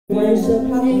Worship.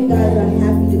 How many guys are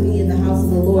happy to be in the house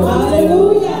of the Lord?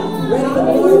 Hallelujah. Ready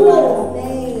to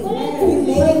glorify His name. We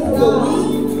made it through the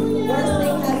week. Worst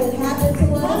thing hasn't happened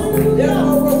to us.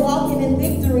 Therefore, we're walking in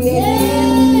victory.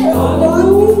 Amen. We're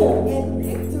walking in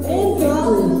victory.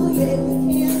 Hallelujah. If you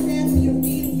can't stand to your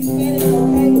feet, if you can, it's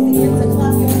okay. But begin to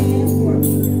clap your hands for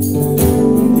me.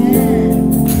 Amen.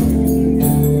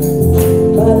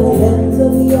 By the hands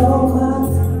of the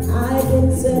Almighty, I've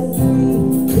been set free,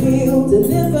 healed,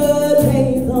 delivered,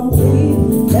 made complete.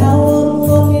 Now I'm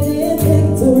walking in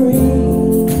victory.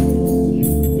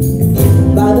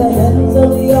 By the hands of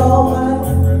the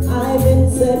Almighty, I've been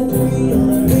set free,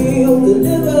 healed,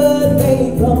 delivered,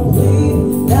 made complete.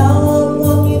 Now I'm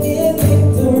walking in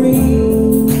victory.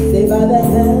 Say, by the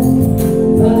hands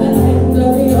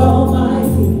of the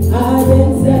Almighty, I've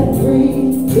been set free,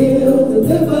 healed,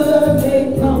 delivered,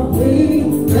 made complete.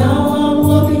 Now I'm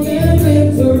walking in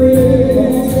victory.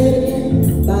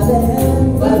 By the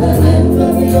hands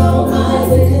of the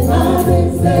Almighty, I've been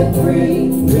set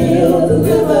free, healed,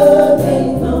 delivered,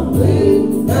 made complete.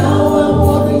 Now I'm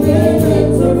walking in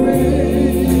victory.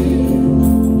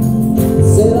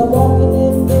 Said I'm walking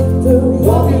in victory.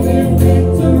 Walking in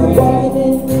victory. I'm walking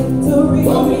in victory.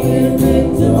 Walking in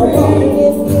victory. I'm walking in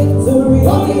victory.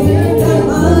 Walking in victory. Got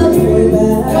my joy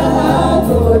back. Got my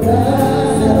joy back.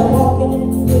 Said I'm walking in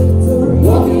victory.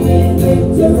 Walking in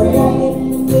victory. I'm walking in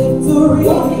victory.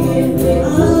 Walking in victory.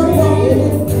 I'm walking in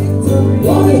victory.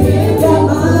 Walking in. Got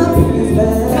my peace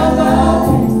back. Got my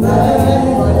peace back.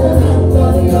 By the hands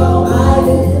of the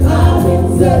Almighty, I've been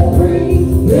set free,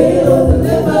 healed,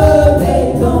 delivered,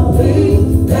 made complete.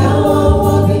 Now I'm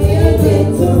walking in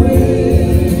victory.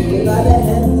 By the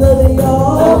hands of the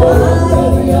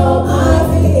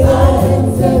Almighty, I've been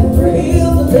set free,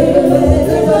 healed,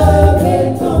 delivered,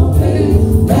 made complete.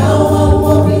 Now I'm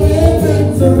walking in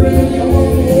victory.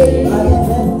 By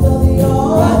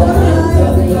the hands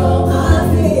of the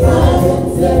Almighty, I've been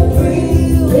set free,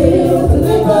 healed,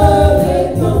 delivered,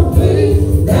 made complete.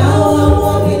 Now I'm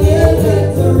walking in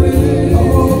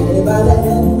victory. By the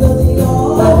hands of the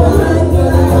Almighty,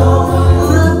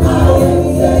 I've been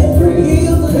set free,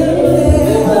 healed,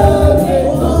 delivered, made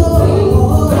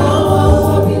complete. Now I'm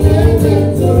walking in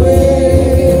victory.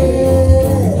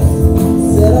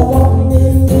 Said I'm walking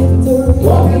in victory.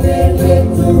 Walking in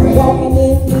victory. Walking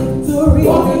in victory.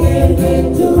 Walking in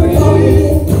victory. Walking in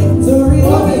victory.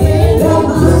 Walking in got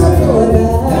my joy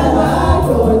back. Got my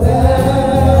joy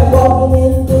back. Walking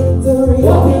in victory.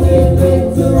 Walking in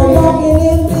victory. I'm walking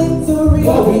in victory.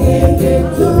 Walking in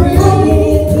victory. Walking in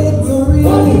victory.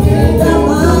 Walking in got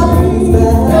my peace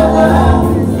back. Got my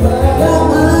peace back. Got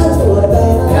my joy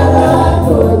back. Got my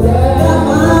joy back. Got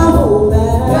my hope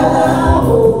back. Got my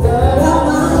hope back. Got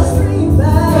my strength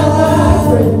back. Got my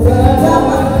strength back. Got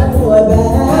my joy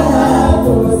back. Got my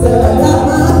joy back. Got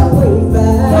my praise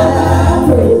back. Got my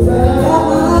praise back. Got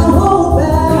my hope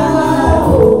back. Got my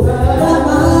hope back. Got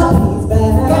my peace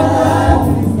back. Got my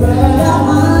peace back. Got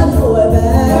my joy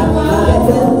back. By the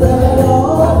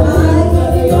hands of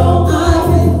the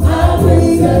Almighty, I've been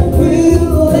set free,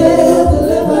 healed,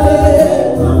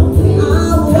 delivered.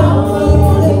 I'm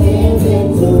walking in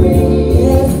victory.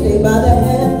 Yes, say, by the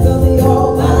hands of the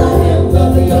Almighty,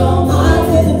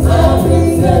 I've been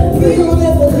set free, healed,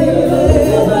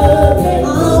 delivered.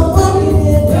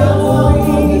 I'm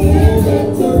walking in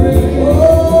victory. Oh,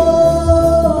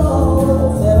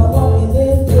 said I'm walking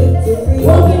in victory.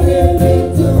 Walking in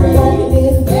victory. Walking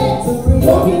in victory.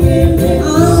 Walking in victory.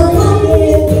 I'm walking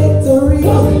in victory.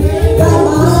 Got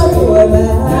my joy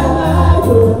back. Got my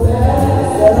joy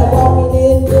back. Said I'm walking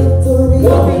in victory.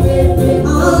 Walking in victory. I'm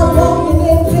walking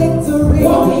in victory.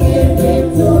 Walking in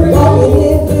victory. Walking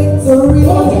in victory.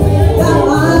 Got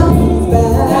my peace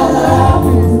back. Got my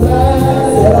peace back.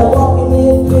 Said I'm walking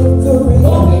in victory.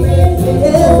 Walking in victory.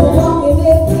 Yes, we're walking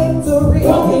in victory.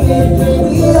 Walking in victory.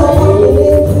 We are walking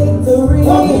in victory.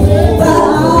 Walking in got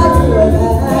my joy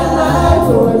back. Got my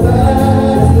joy back.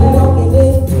 Yes, we're walking in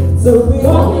victory.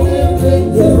 Walking in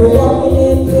victory. Yes, we're walking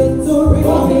in victory.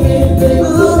 Walking in victory. I'm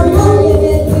walking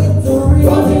in victory.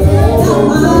 Walking in got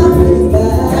my peace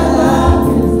back. Got my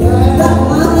peace back. Got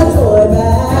my joy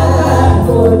back. Got my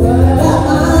joy back. Got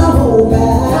my hope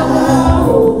back. Got my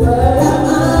hope back. Got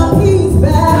my peace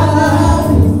back.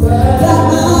 Got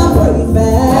my praise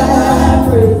back.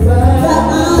 Got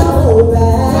my hope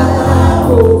back.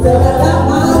 Got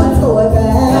my joy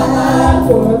back.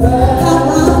 Got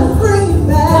my strength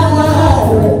back.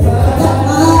 Got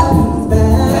my peace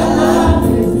back.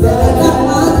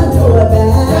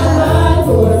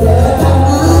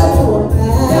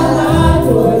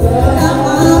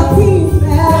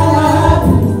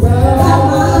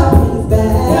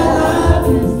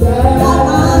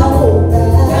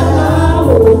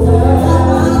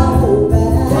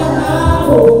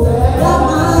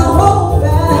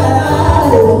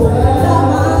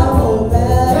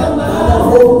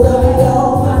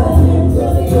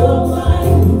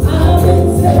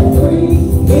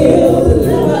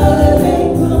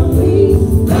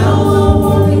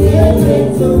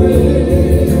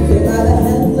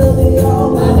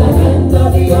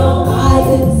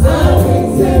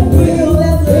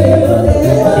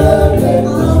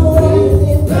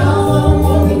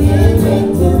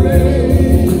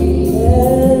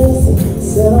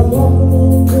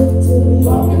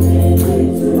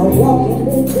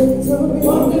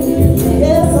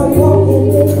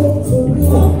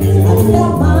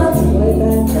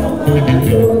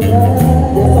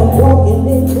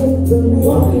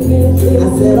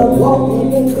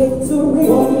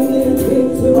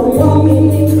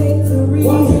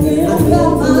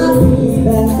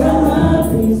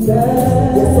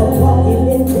 back. Yes, I'm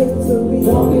walking in victory.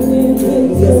 Walking in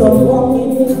victory. Yes, I'm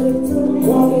walking in victory.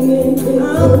 Walking in victory.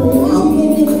 I'm walking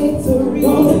in victory.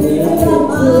 Walking in I got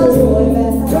my joy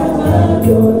back. Got my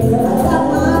joy back. I got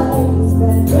my peace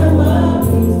back. Got my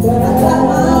peace back. I got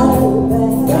my hope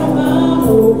back. Got my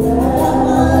hope back. I got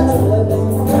my joy back.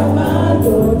 Got my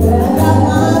joy I back. got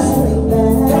my strength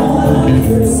back. Got my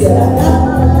strength Said I got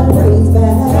my praise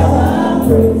back. Got my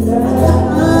praise I back. got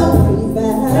my praise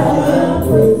back. Got my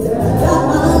praise back. I got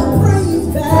my praise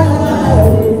back.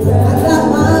 I got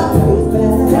my praise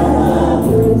back. Got my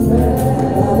praise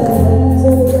back. By the hands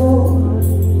of the Lord,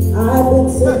 I've been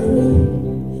set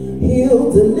free.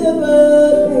 He'll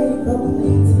deliver, made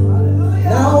complete.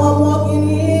 Now I'm walking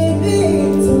in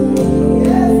victory.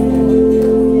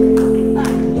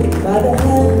 By the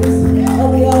hands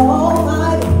of the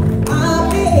Almighty,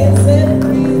 I've been set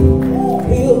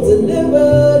free. He'll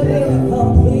deliver, made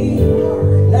complete.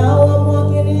 Now I'm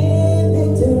walking in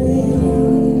victory.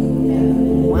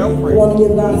 I want to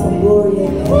give God some glory.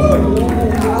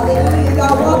 Hallelujah.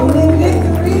 God walking in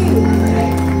victory.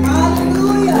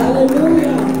 Hallelujah.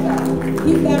 Hallelujah.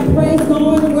 Keep that praise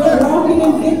going. We're walking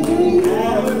in victory.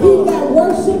 Keep that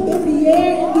worship in the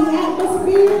air, in the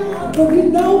atmosphere. But we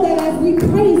know that as we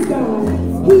praise God,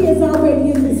 He is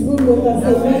already in this room with us.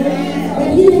 Amen.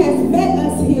 And He has met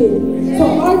us here.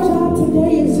 So our job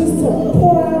today is just to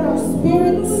pour out our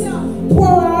spirits,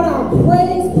 pour out our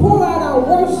praise, pour out our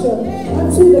worship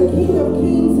unto the King of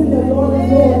Kings and the Lord of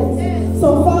Lords.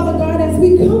 So Father God, as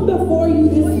we come before you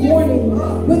this morning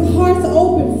with hearts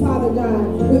open, Father God,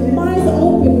 with minds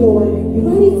open, Lord,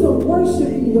 ready to worship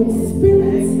you in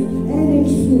spirit and in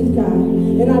truth, God.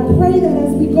 And I pray that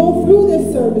as we go through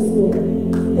this service, Lord,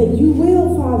 that you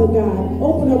will, Father God,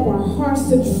 open up our hearts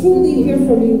to truly hear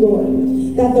from you, Lord.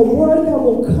 That the word that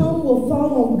will come will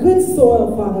fall on good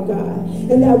soil, Father God.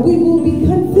 And that we will be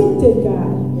convicted,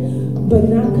 God, but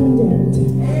not condemned.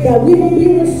 That we will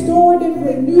be restored and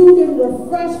renewed and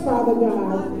refreshed, Father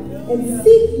God. And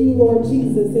seek you, Lord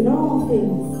Jesus, in all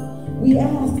things. We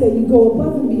ask that you go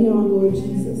above and beyond, Lord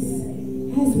Jesus,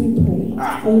 as we pray.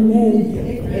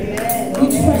 Amen. We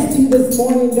trust you this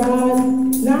morning, God,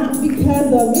 not because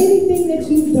of anything that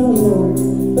you've done, Lord,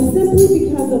 but simply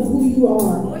because of who you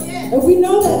are. And we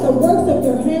know that the works of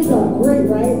your hands are great,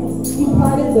 right? He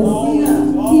parted the sea.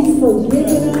 He's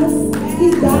forgiven us.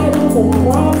 He died on the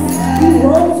cross. He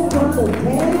rose from the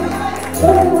dead. Those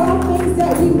are all things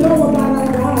that we know about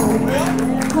our God.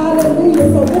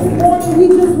 Hallelujah. So this morning we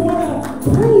just want to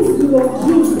praise you, Lord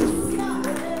Jesus.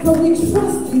 So we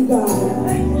trust you, God.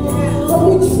 So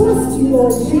we trust you,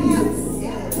 Lord Jesus.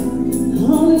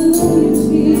 Hallelujah,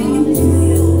 Jesus.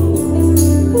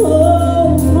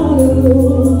 Oh,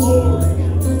 hallelujah.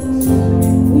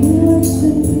 We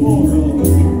worship you.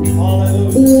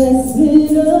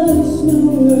 Blessed assurance.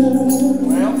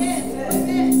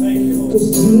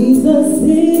 Cause Jesus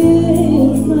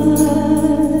is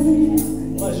mine.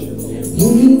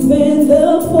 He's been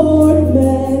the fourth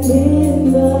man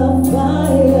in the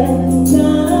fire,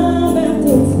 time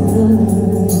after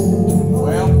time.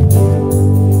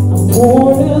 I'm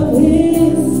born of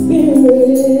His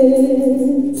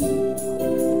Spirit.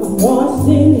 I'm washed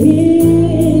in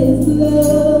His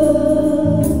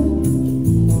blood.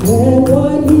 And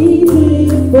what He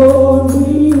did for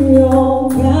me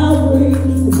on Calvary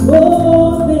is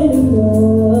more than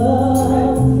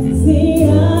enough. See, I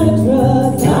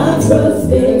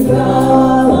trust in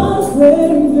God, my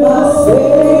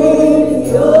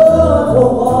Savior, the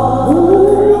one who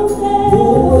will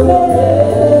never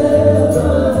fail.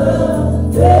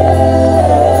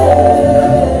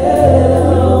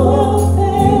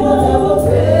 He will never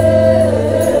fail.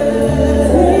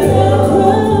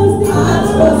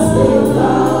 I trust in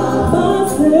God,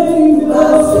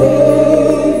 my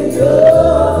Savior,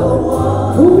 the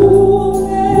one who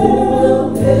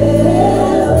will never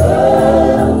fail.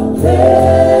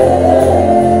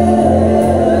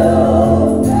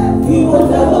 He will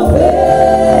never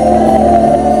fail.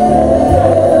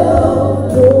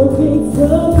 Perfect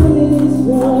submission,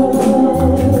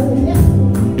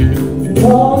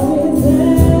 promise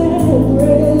and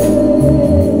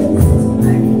rest.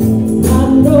 I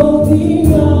know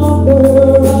the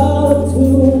author of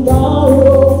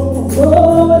tomorrow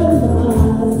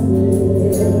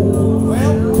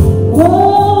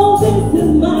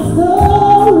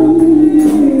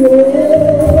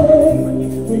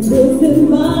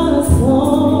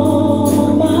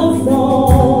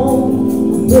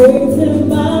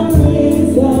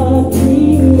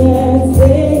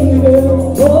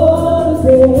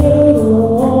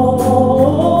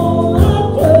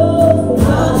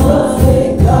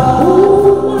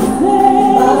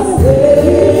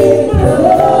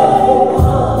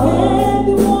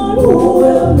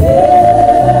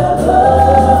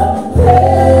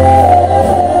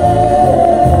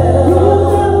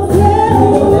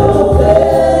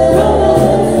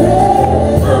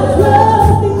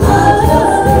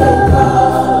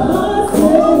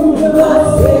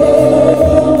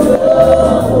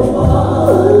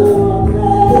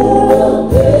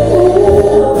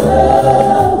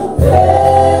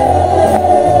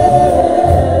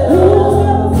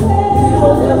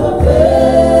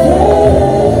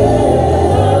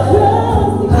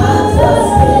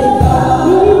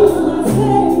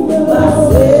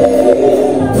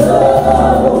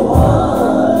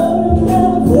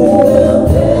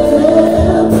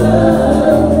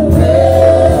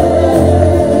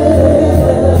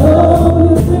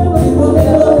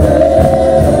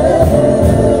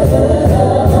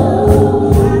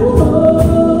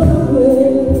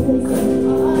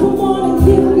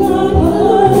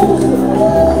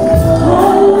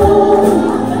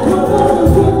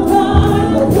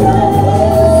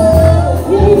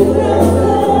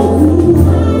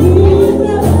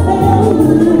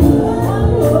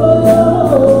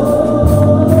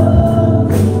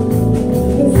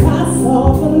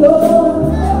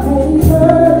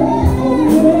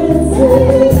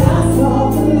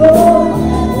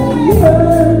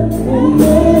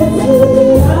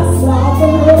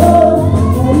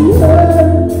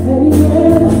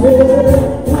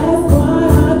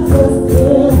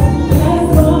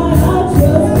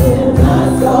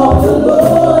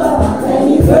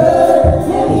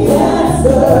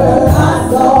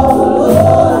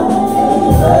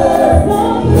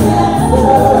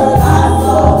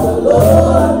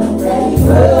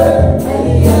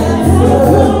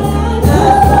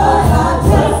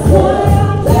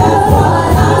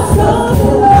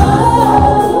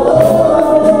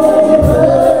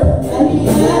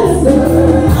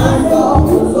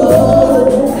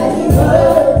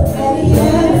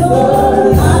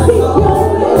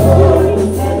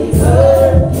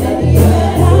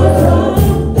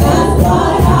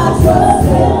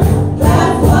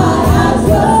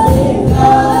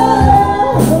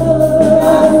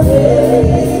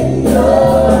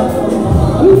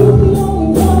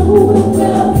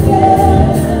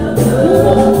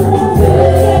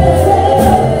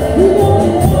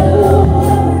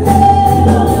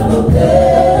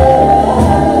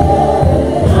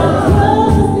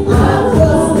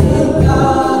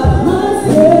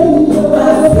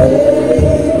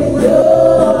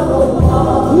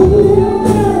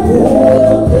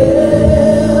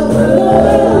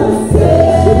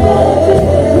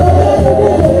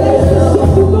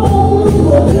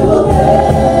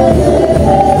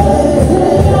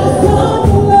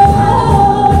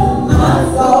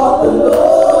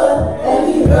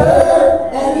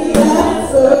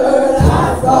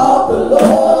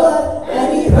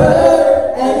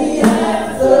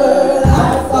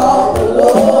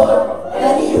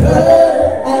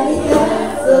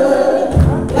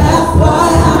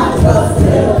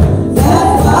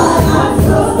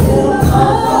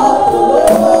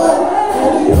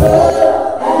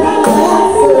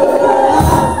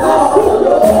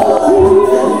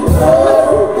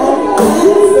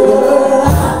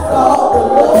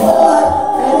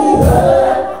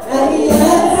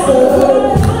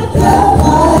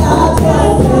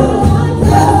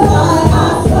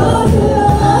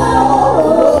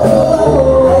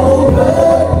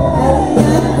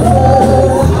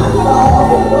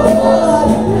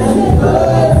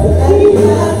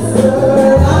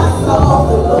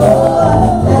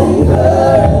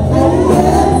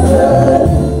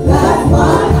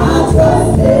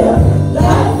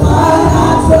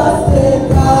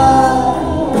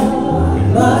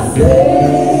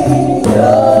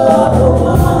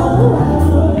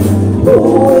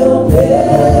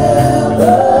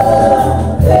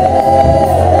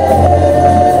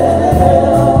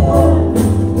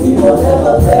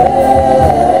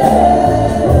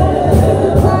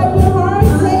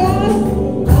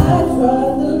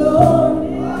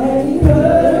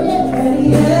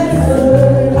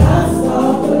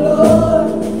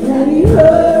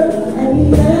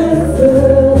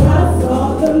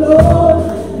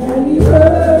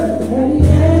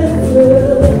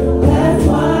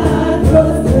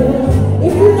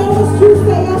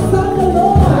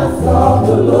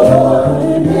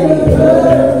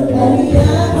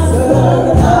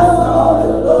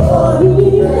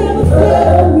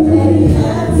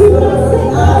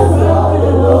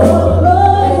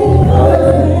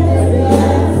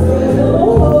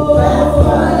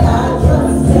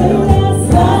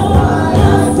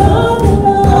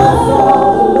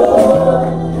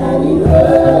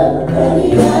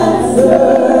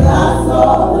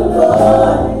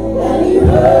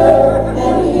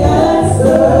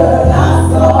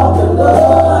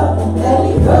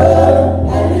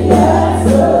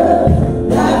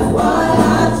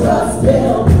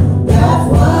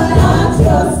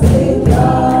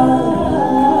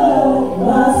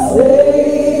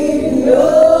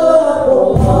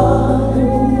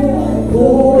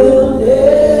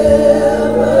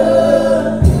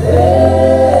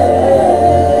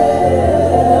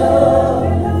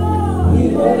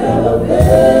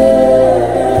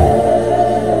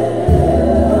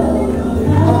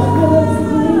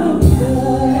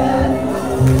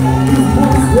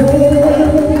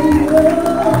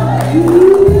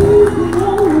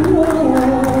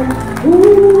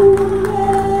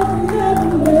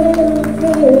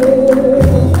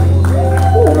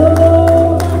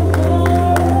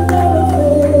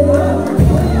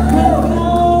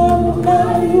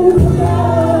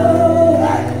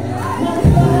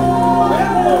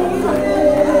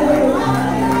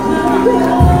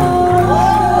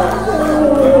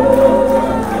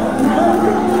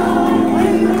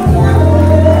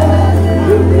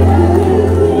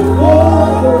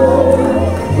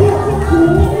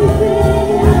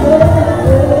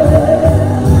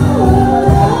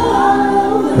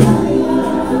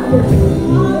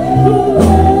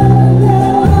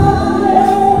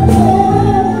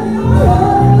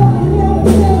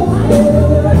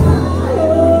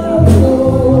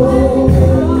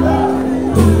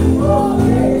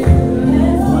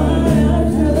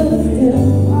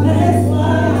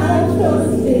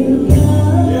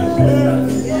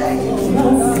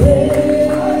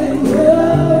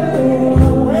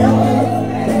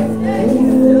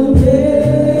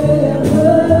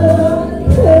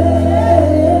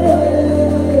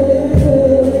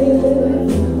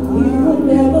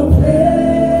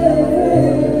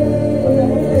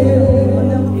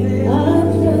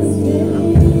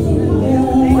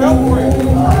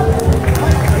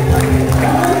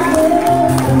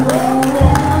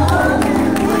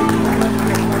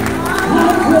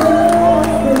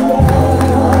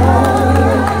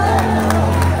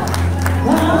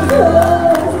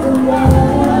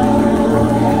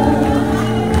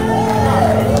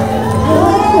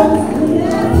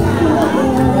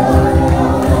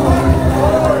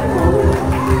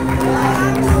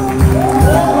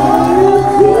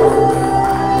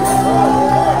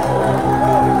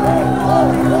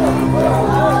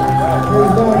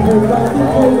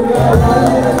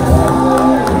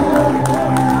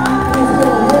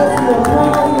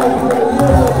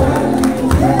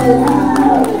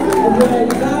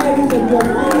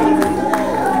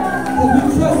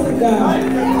God.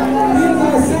 He is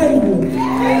our Savior.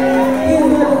 He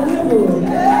is our deliverer.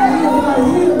 He is our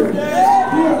healer.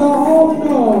 He is our all in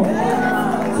all.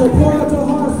 So pour out your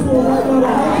hearts to him right now. The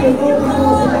altar is open for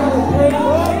us to pray.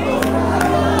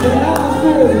 The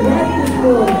atmosphere is right this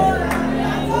morning.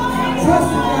 Trust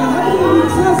in God. How many of you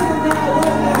trust in God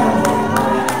right now?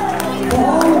 For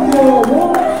all of your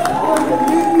wants, all of your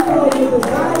needs, all of your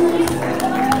desires.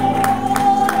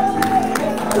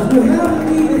 If you have a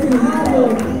need, if you have a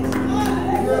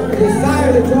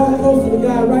desire to draw closer to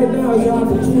God, right now is your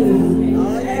opportunity.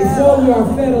 Before we are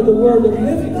fed of the word, the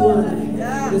living word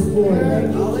this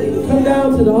morning. Come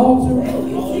down to the altar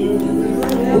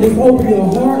and just open your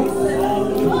hearts,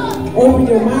 open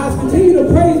your minds, continue to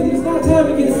praise Him. It's not time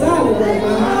to get silent right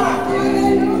now.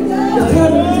 It's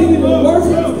time to continue to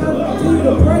worship. It's time to continue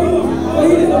to praise. For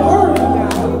He is a worthy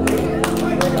God.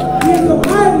 He is a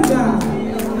mighty God.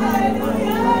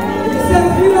 He said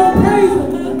if we don't praise Him,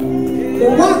 the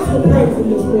rocks will praise Him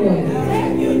this morning.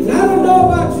 And I don't know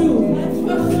about you,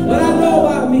 but I know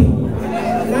about me.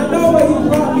 And I know where He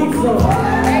brought me from. I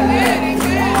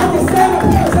can stand up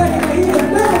here and say that He has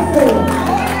never failed.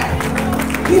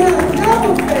 He has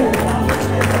never failed.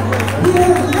 He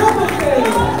has never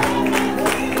failed.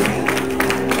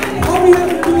 All we have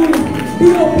to do is be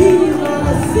obedient in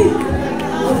our seek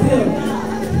of Him.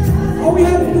 All we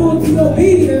have to do is be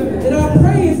obedient in our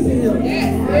praise to Him.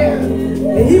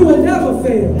 And He will never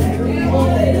fail.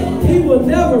 He will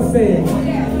never fail.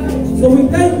 So we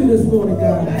thank you this morning,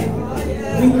 God.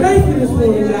 We thank you this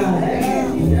morning, God.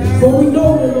 For we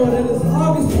know, Lord, that it's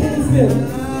August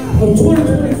 25th of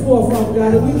 2024, Father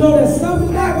God. And we know that some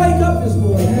did not wake up this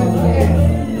morning, Father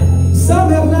God. Some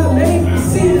have not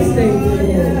seen this day,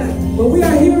 Lord. But we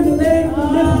are here in the land of the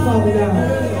living, Father God.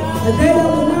 A day that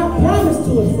was not promised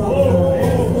to us, Father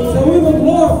God. So we will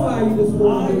glorify you this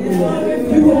morning, Lord.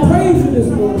 We will praise you this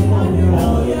morning, Father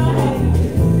God.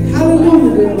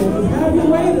 Hallelujah, dear Lord. Have your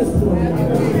way this morning.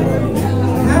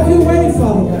 Have your way,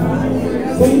 Father God.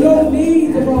 For you know the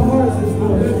needs of our hearts this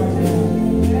morning, Father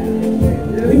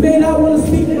God. We may not want to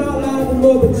speak them out loud,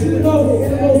 Lord, but you know the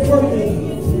innermost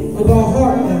workings of our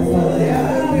heart, Father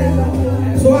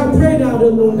God. So I pray now,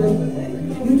 dear Lord, that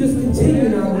you just continue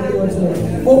now, Lord, to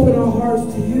open our hearts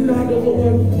to you now, dear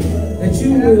Lord, that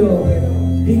you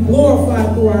will be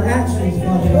glorified through our actions,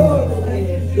 Father God.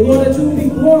 The Lord, that you will be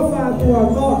glorified through our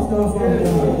thoughts now, Father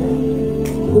God.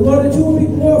 The Lord, that you will be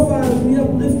glorified as we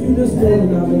uplift you this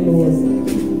morning now, Lord.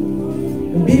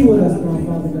 And be with us now,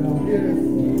 Father God.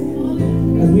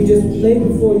 As we just lay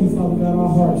before you, Father God, our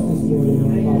hearts this morning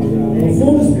now, Father God. On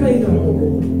full display now,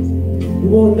 Lord. We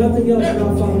want nothing else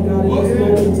now, Father God, in this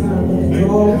moment in time, but to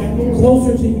draw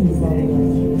closer to you, Father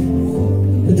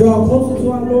God. To draw closer to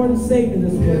our Lord and Savior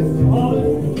this morning, Father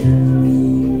God.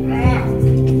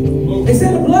 They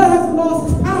said the blood hasn't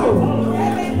lost its power.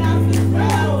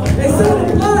 They said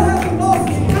the blood hasn't lost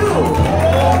its power.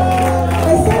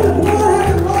 They said the blood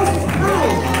hasn't lost its power.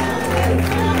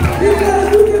 Because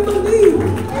you can believe,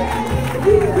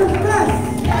 you can confess.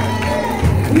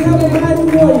 We have a mighty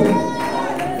warrior.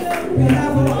 We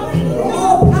have an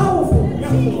all-powerful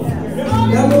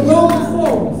that will go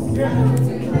before us.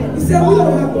 He said we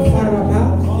don't have to fight our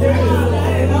battles.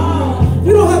 We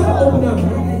don't have to open our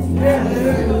mouths.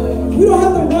 We don't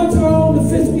have to run to our own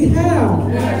defense. We have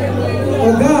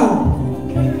a God.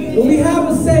 But we have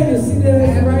a Savior seated at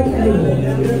His right hand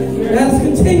that is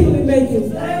continually making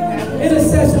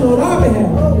intercession on our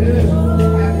behalf.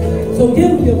 So give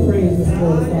Him your praise this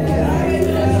morning, Father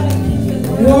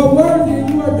God. You are worthy and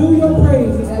you are due your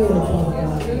praise this morning, Father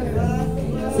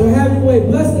God. So have your way.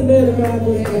 Bless the man of God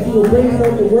that you will bring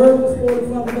forth the word this morning,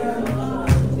 Father God.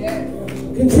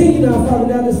 Continue now, Father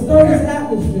God, to stir this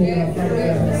atmosphere now, Father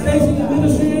God. Station the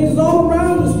ministry angels all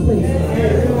around this place,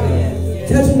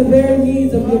 touching the very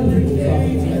needs of your people,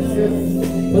 Father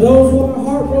God. For those who are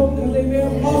heartbroken because they may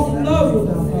have lost love you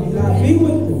now, Father God, be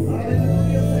with them.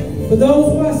 For those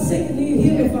who are sick and need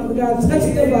healing, Father God, touch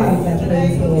their bodies, I pray,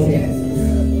 Lord.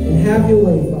 And have your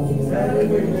way, Father God.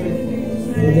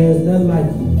 For there is none like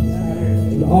you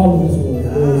in all of this world.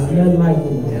 There is none like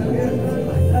you.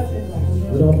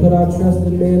 We don't put our trust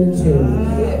in man and charity.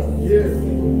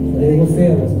 For they will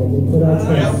fail us, but we put our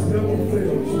trust in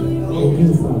you,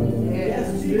 Father God.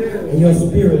 In your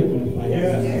spirit,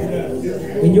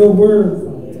 in your word,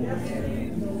 Father God.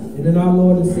 And in our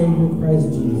Lord and Savior Christ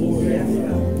Jesus.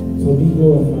 So be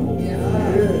glorified.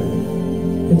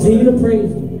 Continue to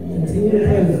praise Him. Continue to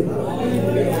praise Him.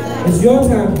 It's your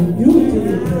time to you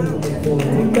continue to praise Him.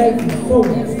 We thank you so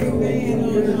much.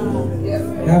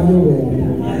 Have your way.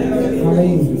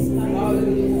 Hallelujah.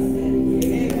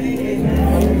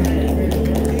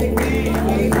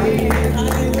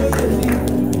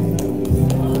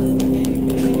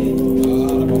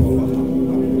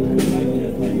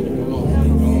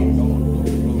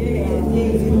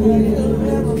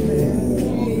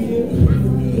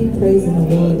 praising the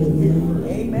Lord.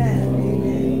 Amen.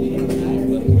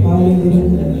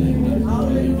 Hallelujah.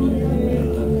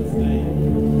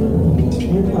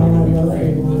 Look how I love you,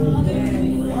 Lord.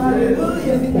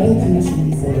 Thank you,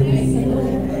 Jesus.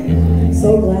 So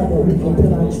glad that we can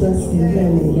put our trust in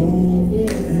Him. Amen.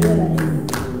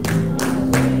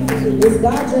 Is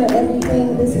God your everything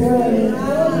this morning?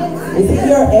 Is He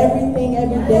your everything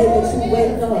every day that you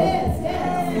wake up?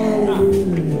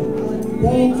 Hallelujah.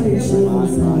 Thank you, Jesus.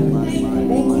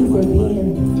 Thank you for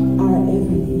being our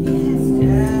everything.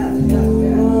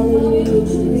 Hallelujah,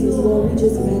 Jesus. Lord, we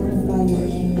just magnify your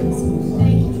name this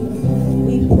morning.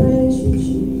 We praise you,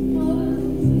 Jesus.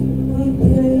 We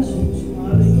praise you,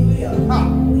 Jesus.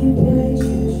 We praise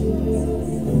you, Jesus.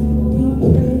 We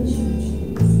praise you,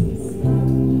 Jesus.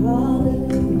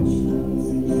 Hallelujah, Jesus.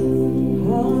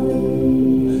 Hallelujah.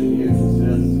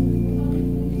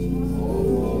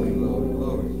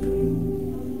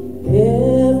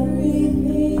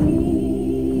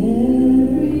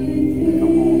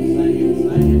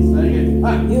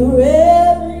 You're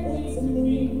everything to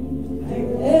me.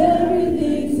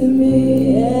 Everything to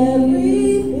me.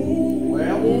 Everything.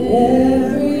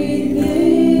 Everything.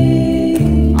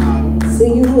 Say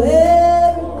you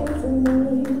everything to me.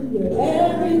 You're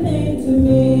everything to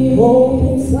me. Hope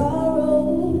in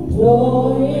sorrow.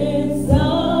 Joy in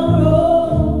sorrow.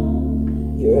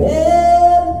 You're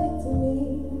everything to me.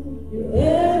 You're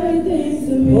everything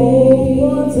to me. Hope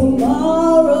for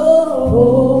tomorrow.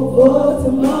 Hope for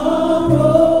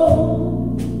tomorrow.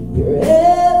 You're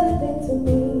everything to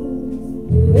me.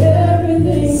 You're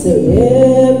everything. Say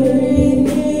everything.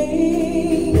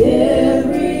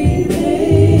 Everything.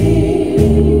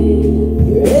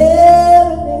 You're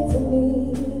everything to me.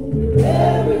 You're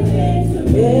everything to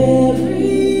me.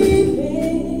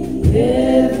 Everything.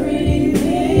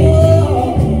 Everything.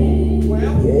 Oh,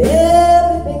 you're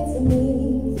everything to me.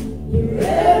 You're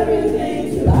everything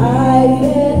to me. Life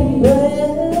and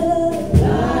breath.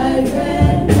 Life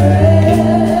and breath.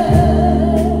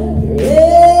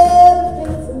 You're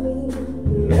everything to me.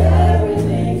 You're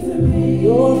everything to me.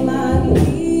 You're my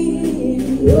peace.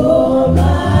 You're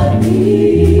my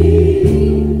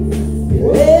peace.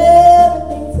 You're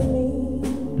everything to me.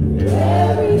 You're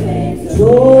everything to me.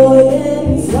 Joy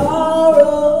and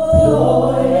sorrow.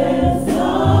 Joy and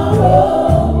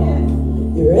sorrow.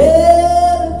 You're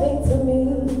everything to me.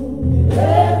 You're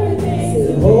everything to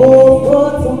me. Hope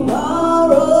for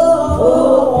tomorrow.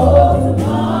 Hope for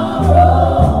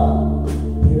tomorrow.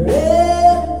 You're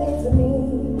everything to me.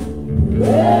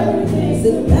 You're everything.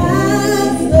 Say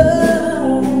Master,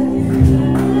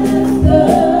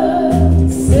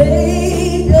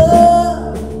 Savior,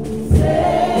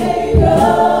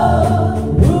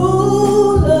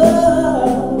 Ruler,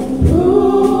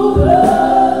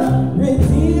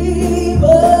 Redeemer,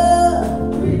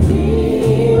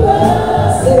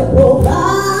 say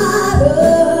Provider,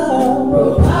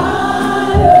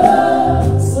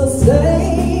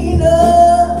 Sustainer,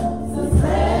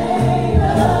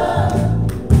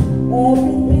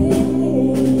 everything.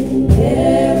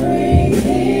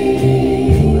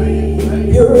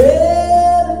 You're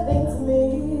everything to me.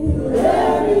 You're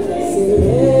everything. Say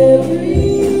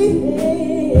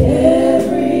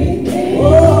everything.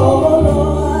 Oh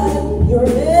Lord, you're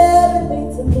everything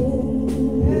to me.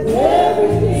 You're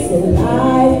everything. Say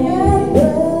life and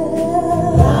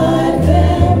breath. Life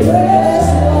and breath.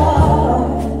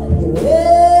 You're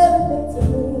everything to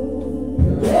me.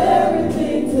 You're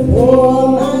everything to me. You're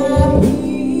my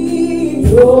peace.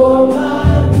 You're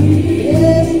my peace.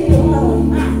 Yes, you are.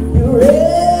 You're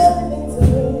everything to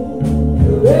me.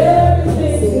 You're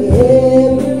everything to me.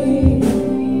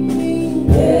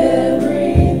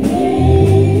 Everything.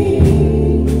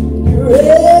 You're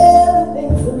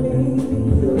everything to me.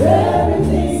 You're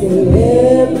everything.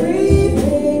 Say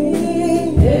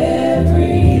everything.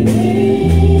 Everything.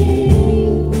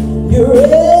 You're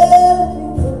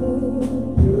everything to me.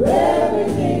 You're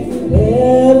everything to me.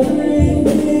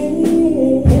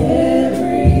 Everything.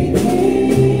 Everything.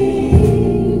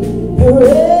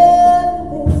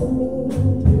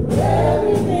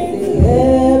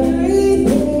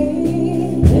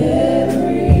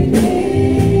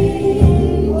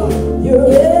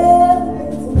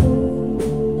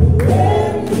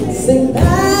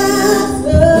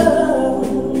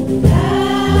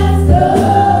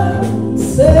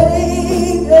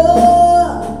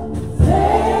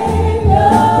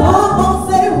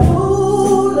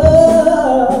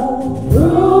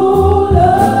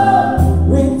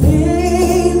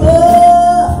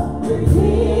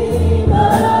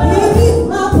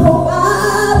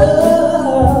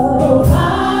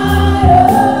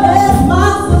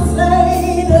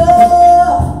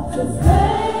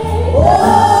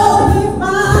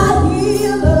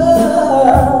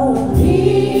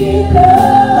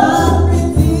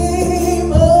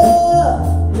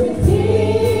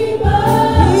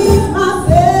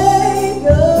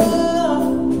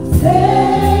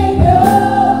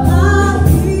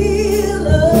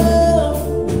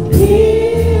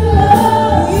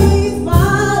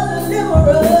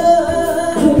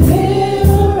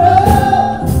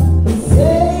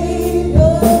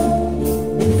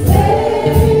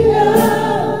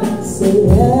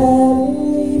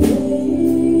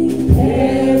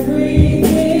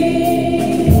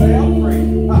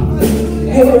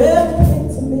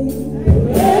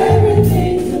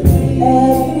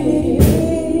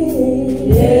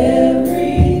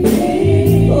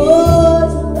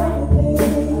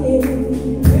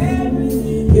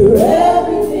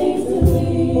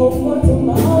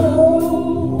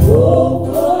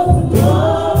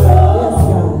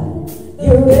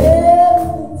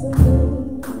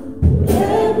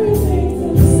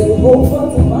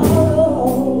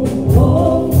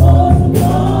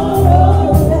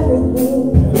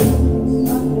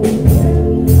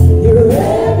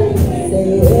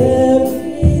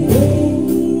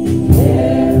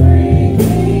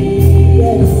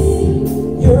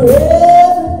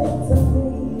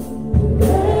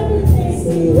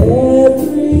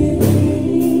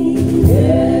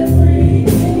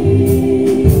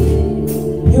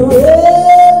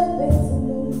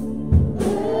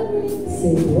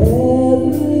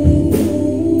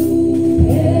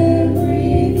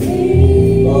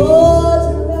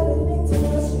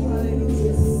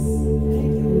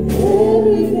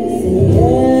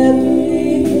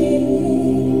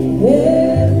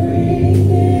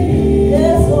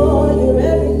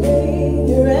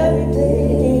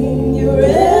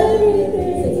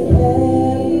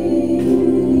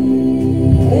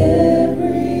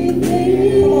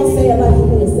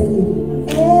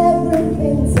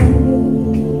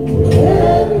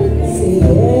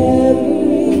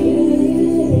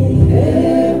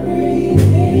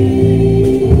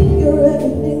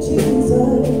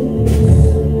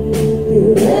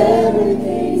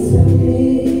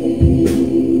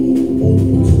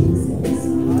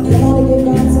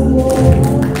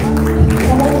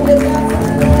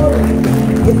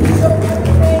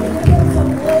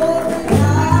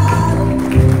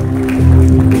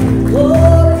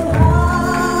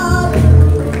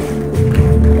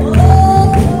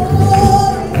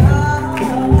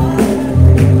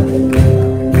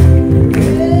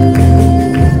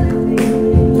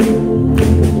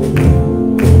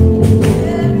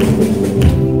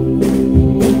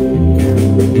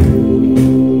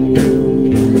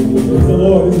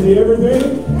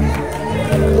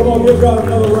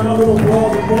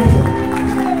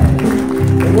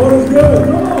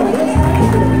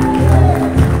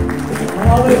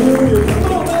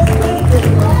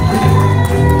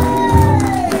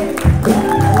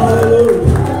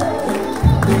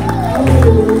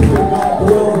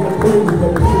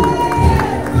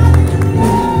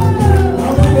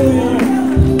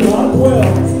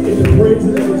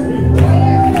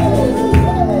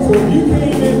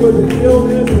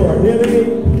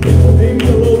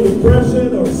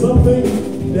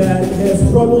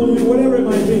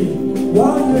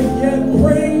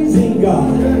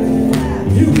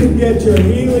 God. You can get your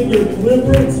healing, your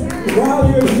deliverance while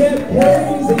you're yet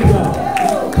praising God.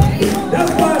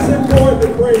 That's why it's important to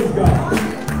praise God.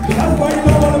 That's why you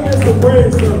don't want to miss the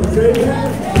praise service.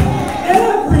 Amen?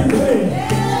 Everything.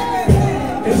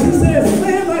 And she says,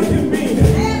 stand like you mean it.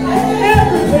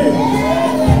 Everything.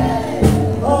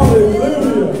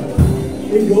 Hallelujah.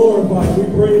 We glorify, we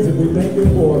praise him, we thank him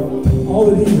for all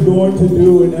that he's going to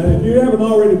do. And if you haven't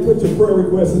already put your prayer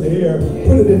request in the air,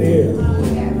 put it in the air.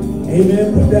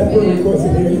 Amen. Put that prayer request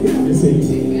in the air. You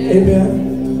see. Amen.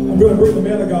 I'm going to bring the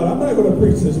man of God. I'm not going to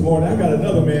preach this morning. I got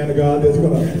another man of God that's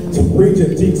going to preach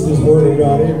and teach this word of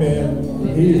God. Amen.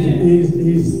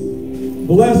 He's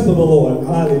blessed of the Lord.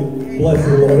 Highly blessed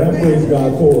of the Lord. I praise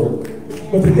God for it.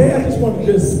 But today I just want to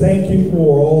just thank you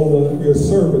for all of your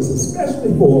service,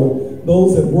 especially for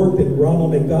those that worked at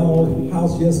Ronald McDonald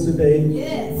House yesterday.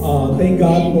 Yes. Thank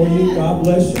God for you. God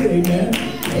bless you. Amen.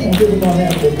 And give them a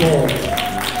hand of applause.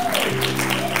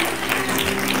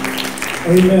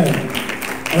 Amen.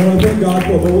 I want to thank God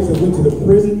for those that went to the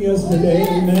prison yesterday.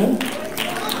 Amen.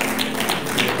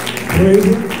 Praise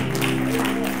Him.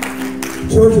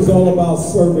 Church is all about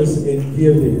service and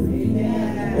giving.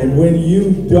 And when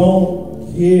you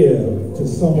don't give to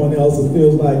someone else, it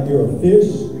feels like you're a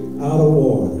fish out of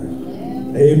water.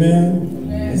 Amen.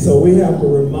 And so we have to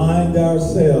remind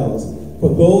ourselves,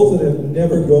 for those that have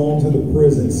never gone to the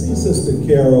prison, see Sister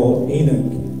Carol Enoch,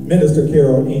 Minister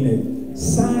Carol Enoch,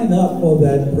 sign up for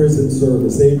that prison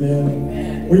service.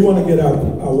 Amen. We want to get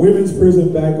our women's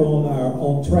prison back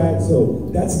on track, so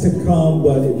that's to come.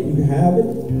 But if you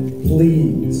haven't,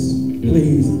 please,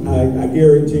 I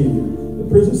guarantee you, the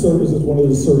prison service is one of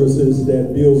the services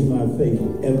that builds my faith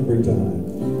every time.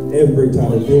 Every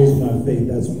time it builds my faith.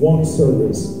 That's one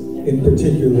service in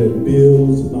particular that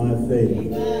builds my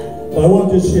faith. But I want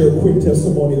to just share a quick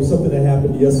testimony of something that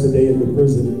happened yesterday in the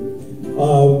prison.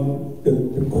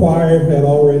 The choir had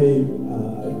already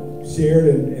shared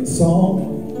and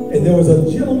sung, and there was a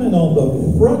gentleman on the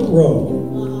front row.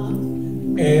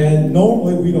 And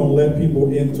normally we don't let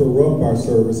people interrupt our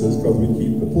services because we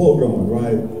keep the flow going,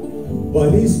 right?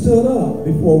 But he stood up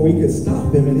before we could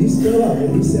stop him, and he stood up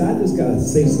and he said, I just got to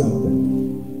say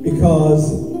something.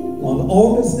 Because on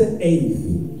August the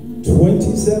 8th,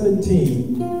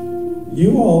 2017,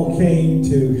 you all came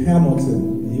to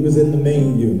Hamilton. He was in the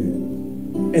main unit.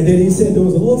 And then he said there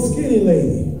was a little skinny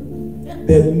lady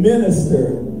that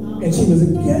ministered, and she was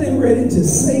getting ready to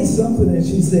say something, and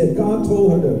she said God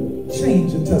told her to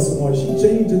change her testimony. She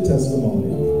changed her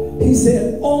testimony. He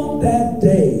said, on that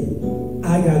day,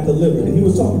 I got delivered. And he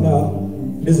was talking about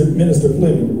Minister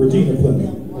Fleming, Regina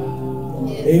Fleming.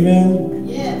 Amen.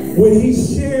 Yes. When he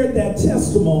shared that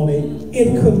testimony,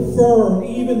 it confirmed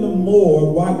even the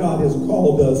more why God has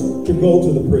called us to go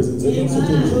to the prisons and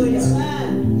institutions.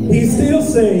 He's still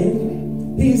saved.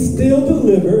 He's still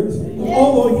delivered,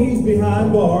 although he's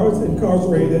behind bars,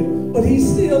 incarcerated, but he's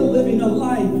still living a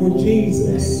life for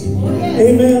Jesus.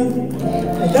 Amen.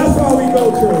 And that's why we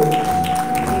go, church.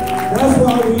 That's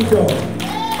why we go.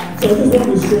 So I just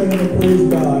wanted to share and praise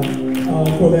God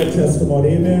for that testimony.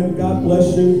 Amen. God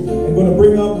bless you. I'm going to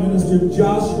bring up Minister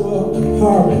Joshua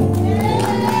Harmon.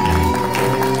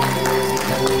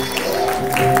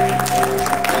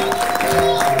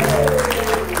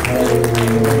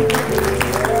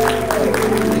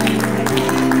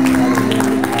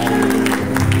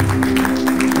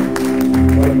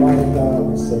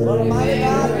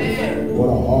 What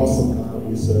an awesome God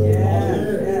we serve.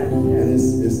 And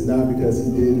it's not because he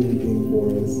did anything for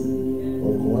us or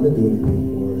going to do anything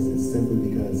for us. It's simply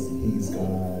because he's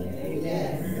God.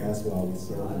 And that's why we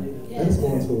serve him. Let us go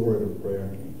into a word of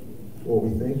prayer. Lord,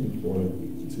 we thank you for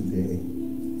today,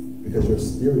 because your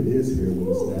spirit is here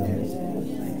with us now.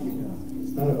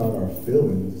 It's not about our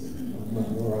feelings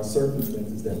or our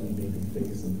circumstances that we may be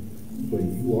facing, but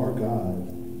you are God,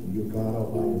 and you're God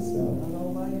all by yourself.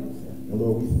 And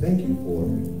Lord, we thank you for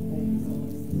it.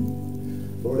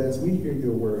 Lord, as we hear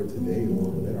your word today,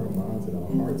 Lord, let our minds and our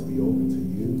hearts be open to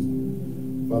you,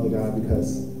 Father God,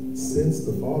 because since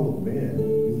the fall of man,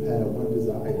 you've had one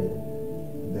desire,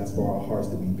 and that's for our hearts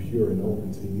to be pure and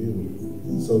open to you,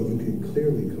 so you can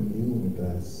clearly commune with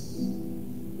us.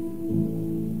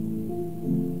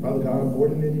 Father God, more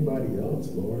than anybody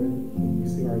else, Lord, you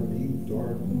see our deep,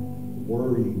 dark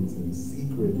worries and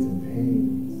secrets and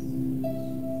pains.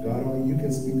 God, only you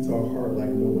can speak to our heart like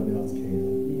no one else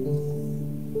can.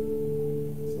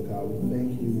 So God, we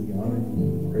thank you, we honor you,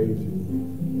 we praise you.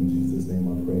 In Jesus' name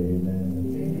I pray, amen.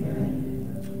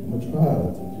 I'm going to try to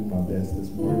do my best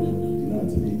this morning, not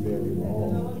to be very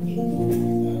long.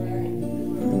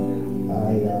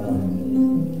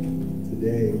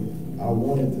 Today, I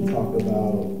wanted to talk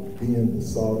about being the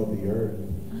salt of the earth.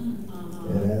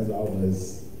 And as I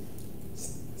was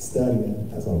studying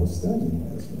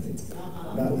last night,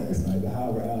 not last night, but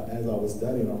however, as I was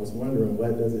studying, I was wondering,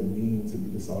 what does it mean to be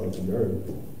the salt of the earth?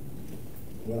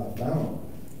 What I found,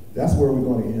 that's where we're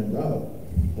going to end up.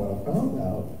 What I found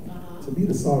out, to be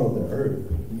the salt of the earth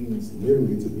means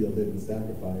literally to be a living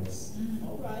sacrifice.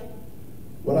 All right.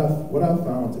 What I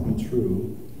found to be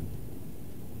true,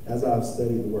 as I've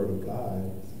studied the Word of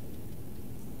God,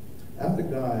 after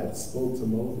God spoke to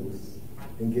Moses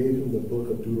and gave him the book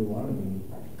of Deuteronomy,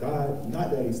 God,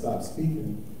 not that he stopped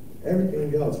speaking,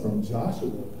 everything else from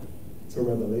Joshua to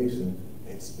Revelation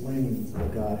explains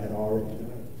what God had already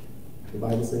done. The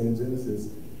Bible says in Genesis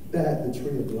that the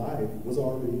tree of life was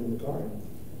already in the garden.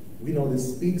 We know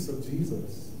this speaks of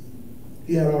Jesus.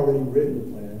 He had already written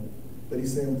the plan, but he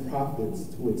sent prophets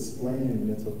to explain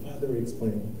and to further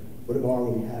explain what had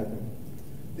already happened.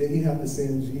 Then he had to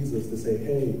send Jesus to say,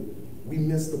 hey, we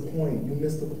missed the point. You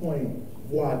missed the point.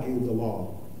 Why I gave the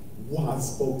law. Why I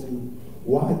spoke to you.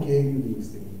 Why I gave you these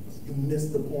things. You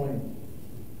missed the point.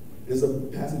 There's a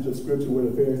passage of scripture where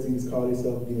the Pharisees call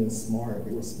themselves being smart.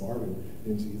 They were smarter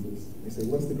than Jesus. They say,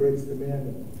 what's the greatest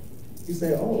commandment? He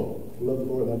said, oh, love the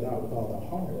Lord thy God with all thy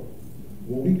heart.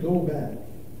 When we go back,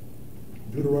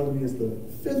 Deuteronomy is the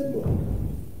 5th book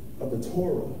of the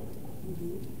Torah.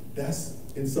 That's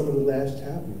in some of the last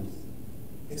chapters.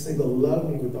 They say to love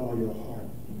me with all your heart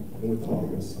and with all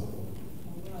your soul.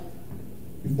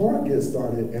 Before I get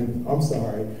started, and I'm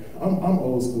sorry, I'm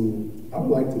old school. I would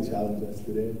like to challenge us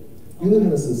today. We live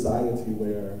in a society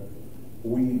where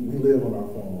we live on our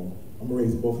phone. I'm gonna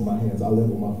raise both of my hands. I live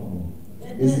on my phone.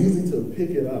 It's easy to pick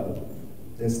it up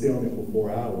and stay on it for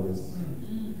 4 hours.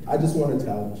 I just want to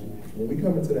challenge you. When we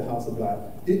come into the house of God,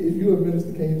 if you're a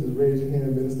minister, can you just raise your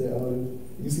hand, Minister Elder?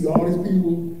 You see all these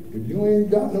people, if you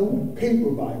ain't got no paper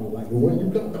Bible, like the one you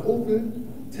got to open,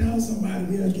 tell somebody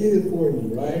they'll get it for you,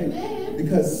 right? Amen.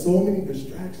 Because so many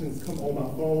distractions come on my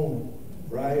phone,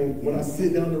 right? When I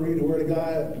sit down to read the Word of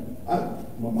God,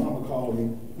 my mama called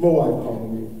me, my wife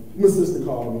called me, my sister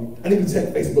called me. I need to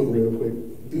check Facebook real quick.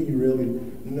 Do you really?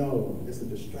 No, it's a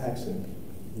distraction.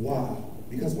 Why?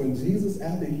 Because when Jesus,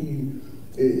 after he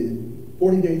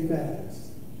 40-day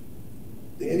fast,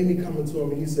 the enemy coming to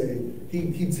him and he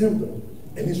tempted him,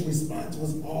 and his response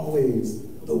was always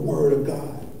the Word of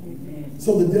God.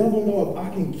 So the devil knows if I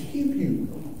can keep you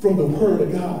from the Word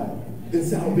of God, then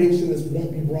salvation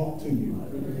won't be brought to you,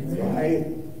 right?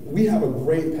 We have a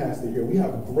great pastor here. We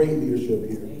have great leadership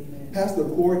here. Pastor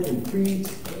Cord can preach.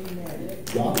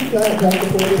 Y'all can clap. Pastor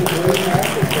Cord is a great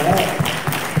pastor.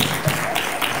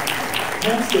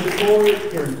 Pastor Cord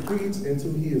can preach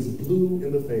until he is blue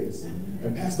in the face.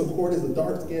 And Pastor Cord is a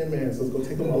dark-skinned man, so it's going to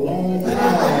take him a long time.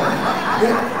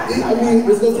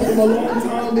 It's going to take him a long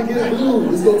time to get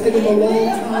blue. It's going to take him a long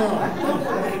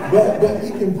time. But he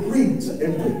can preach.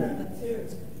 And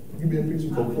you've been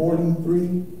preaching for 40,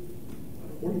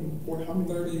 how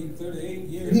many? 38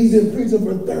 years. He's been preaching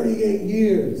for 38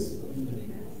 years.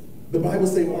 The Bible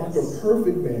says, mark a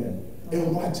perfect man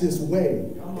and watch his way.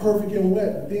 Perfect in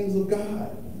what? Things of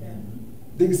God.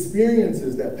 The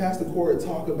experiences that Pastor Cord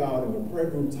talk about and the prayer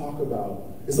group talk about,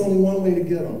 it's only one way to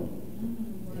get them.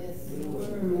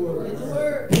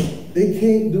 They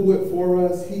can't do it for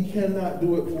us. He cannot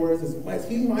do it for us as much.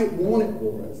 He might want it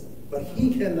for us, but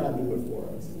he cannot do it for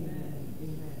us.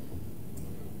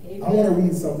 I want to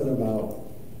read something about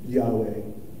Yahweh.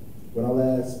 When I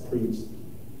last preached,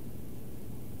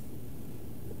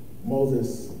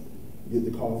 Moses get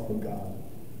the call from God.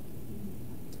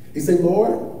 He said,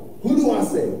 Lord, who do I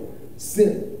say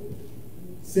sent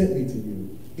me to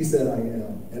you? He said, I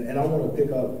am. And I want to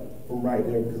pick up from right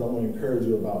there because I want to encourage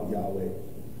you about Yahweh.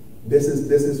 This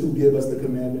is who gave us the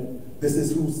commandment. This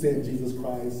is who sent Jesus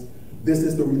Christ. This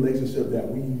is the relationship that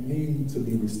we need to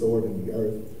be restored in the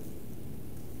earth.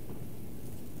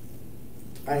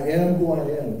 I am who I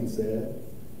am, he said.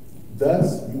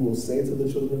 Thus you will say to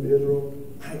the children of Israel,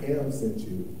 I am sent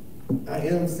you. I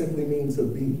am simply means to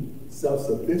be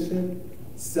self-sufficient,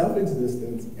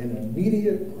 self-existence, and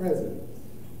immediate presence.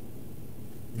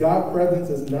 God's presence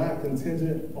is not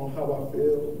contingent on how I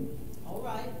feel. All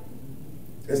right.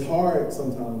 It's hard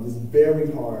sometimes. It's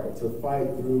very hard to fight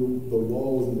through the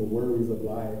woes and the worries of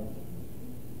life.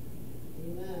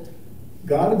 Amen.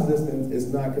 God's existence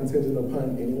is not contingent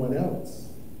upon anyone else.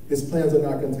 His plans are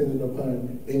not contingent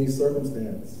upon any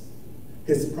circumstance.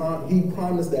 He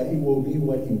promised that he will be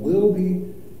what he will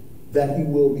be, that he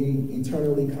will be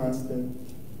eternally constant,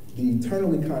 the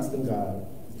eternally constant God.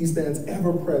 He stands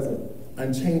ever present,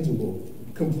 unchangeable,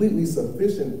 completely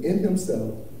sufficient in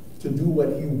himself to do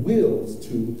what he wills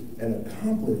to and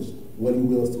accomplish what he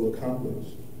wills to accomplish.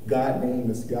 God's name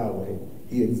is Yahweh.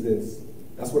 He exists.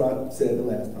 That's what I said the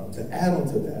last time. To add on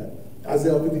to that,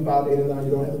 Isaiah 55:89,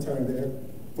 you don't have to turn there.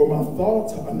 For my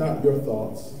thoughts are not your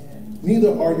thoughts, neither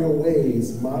are your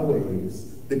ways my ways,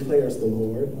 declares the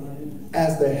Lord.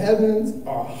 As the heavens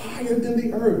are higher than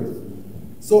the earth,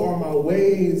 so are my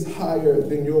ways higher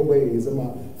than your ways, and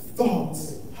my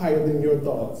thoughts higher than your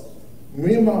thoughts.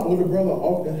 Me and my older brother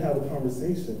often have a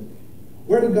conversation.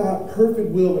 Where did God's perfect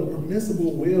will and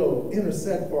permissible will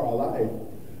intersect for our life?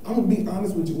 I'm going to be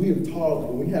honest with you. We have talked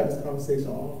and we have this conversation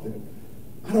often.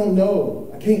 I don't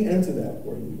know. I can't answer that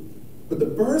for you. But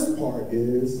the first part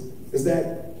is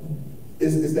that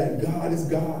God is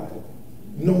God.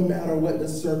 No matter what the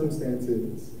circumstance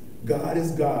is, God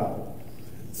is God.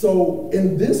 So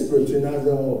in this scripture, in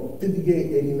Isaiah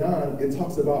 58:89, it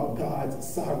talks about God's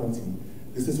sovereignty.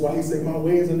 This is why he said, my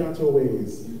ways are not your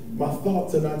ways. My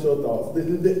thoughts are not your thoughts.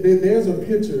 There's a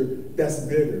picture that's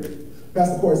bigger.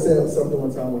 Pastor Corey said something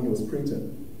one time when he was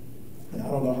preaching. And I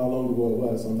don't know how long ago it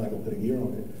was, so I'm not going to put a year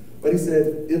on it. But he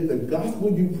said, if the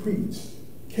gospel you preach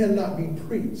cannot be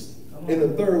preached in a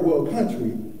third world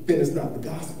country, then it's not the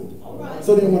gospel. Right.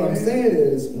 So then what I'm saying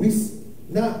is,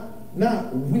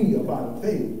 not we about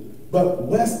faith, but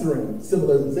Western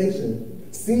civilization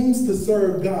seems to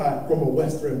serve God from a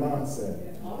Western mindset.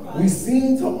 We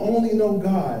seem to only know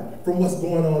God from what's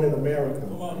going on in America.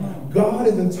 God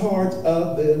is in charge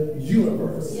of the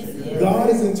universe. God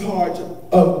is in charge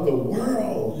of the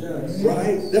world,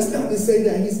 right? That's not to say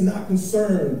that he's not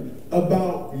concerned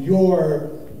about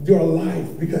your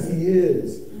life, because he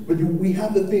is. But we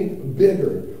have to think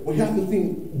bigger. We have to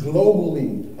think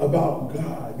globally about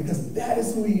God, because that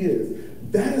is who he is.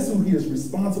 That is who he is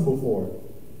responsible for.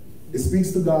 It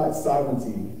speaks to God's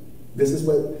sovereignty. This is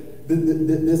what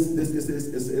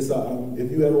if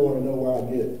you ever want to know where I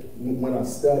get when I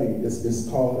study, it's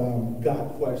called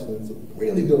God Questions. It's a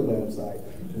really good website.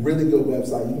 Really good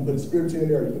website. You can put a scripture in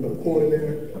there, you can put a quote in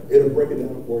there, it'll break it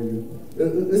down for you.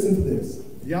 Listen to this.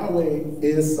 Yahweh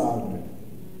is sovereign.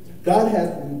 God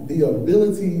has the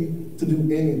ability to do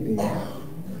anything,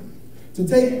 to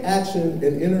take action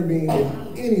and intervene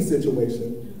in any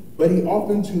situation, but he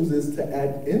often chooses to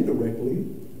act indirectly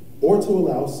or to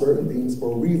allow certain things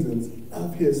for reasons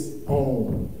of his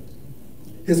own.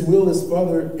 His will is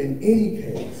further in any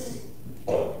case.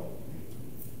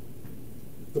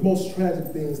 The most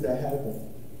tragic things that happen.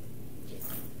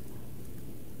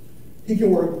 He can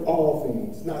work all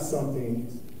things, not some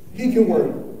things. He can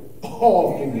work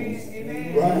all things,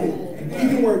 right? He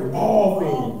can work all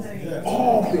things,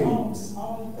 all things.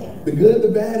 The good, the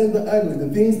bad, and the ugly, the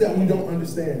things that we don't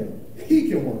understand. He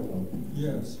can work them.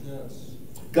 Yes, yes.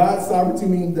 God's sovereignty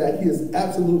means that he is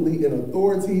absolutely in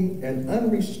authority and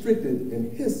unrestricted in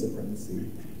his supremacy.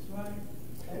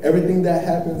 Everything that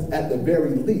happens, at the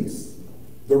very least,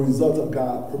 the result of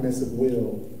God's permissive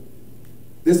will.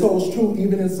 This holds true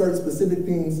even in certain specific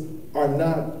things are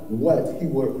not what he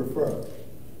would prefer.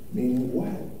 Meaning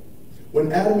what?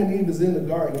 When Adam and Eve was in the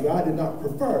garden, God did not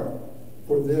prefer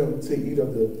for them to eat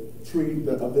of the tree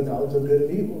of the knowledge of good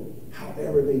and evil.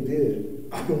 However they did.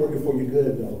 I can work it for your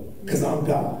good, though, because I'm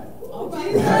God.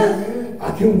 Right?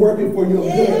 I can work it for your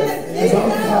good, because I'm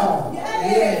God.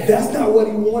 That's not what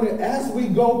he wanted. As we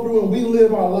go through and we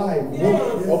live our life,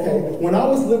 when I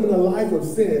was living a life of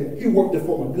sin, he worked it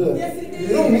for my good. It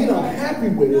don't mean I'm happy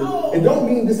with it. It don't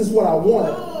mean this is what I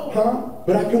want,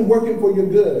 but I can work it for your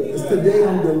good. Because today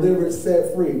I'm delivered,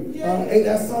 set free. Ain't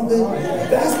that something?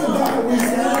 That's the God we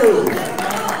serve.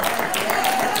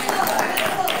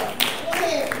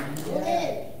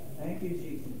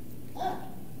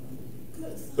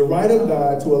 The right of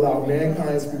God to allow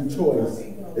mankind's free choice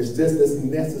is just as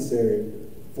necessary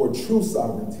for true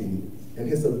sovereignty and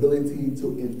his ability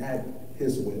to enact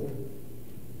his will,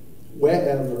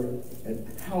 wherever and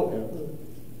however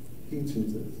he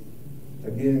chooses.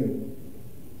 Again,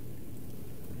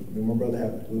 me and my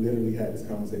brother we literally had this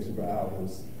conversation for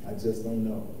hours. I just don't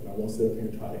know. And I won't sit up here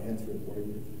and try to answer it for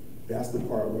you. That's the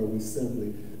part where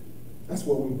that's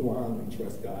where we blindly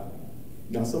trust God.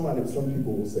 Now, some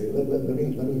people will say, let me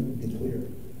be clear.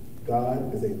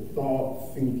 God is a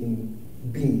thought-thinking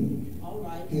being. All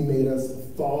right. He made us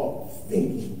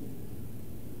thought-thinking.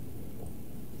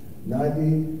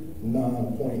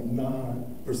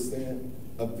 99.9%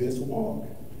 of this walk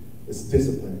is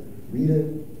discipline.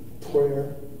 Reading,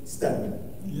 prayer, studying.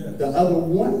 Yes. The other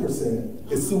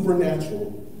 1% is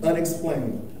supernatural,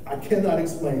 unexplained. I cannot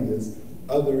explain this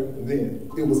other than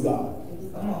it was God.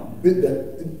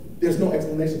 There's no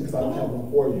explanation because I don't have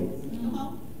one for you.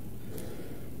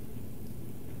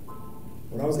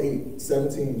 When I was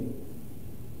 17,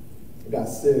 I got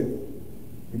sick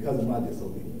because of my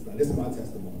disobedience. Now, this is my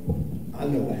testimony. I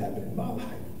know what happened in my life.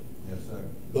 Yes, sir.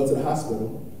 Go to the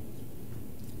hospital.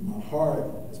 My heart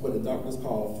is what the doctors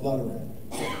call fluttering.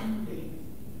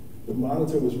 The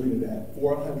monitor was reading at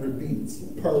 400 beats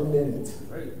per minute.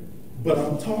 Right. But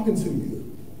I'm talking to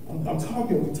you. I'm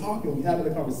talking, we're having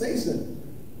a conversation.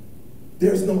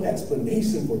 There's no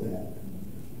explanation for that.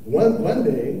 One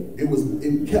day,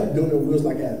 it kept doing it. It was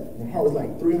like my heart was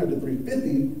like 300,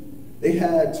 350. They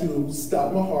had to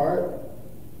stop my heart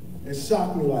and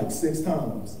shock me like 6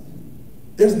 times.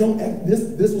 There's no,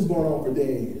 this was going on for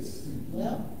days.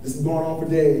 Yeah. This is going on for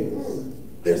days.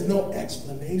 There's no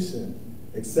explanation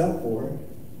except for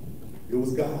it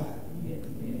was God.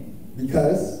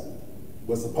 Because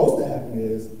what's supposed to happen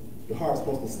is the heart's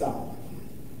supposed to stop,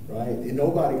 right? And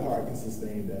nobody's heart can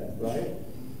sustain that, right?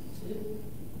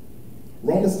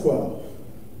 Romans 12,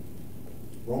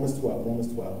 1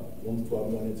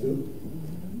 and 2.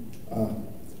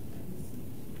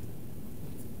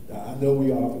 I know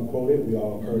we often quote it, we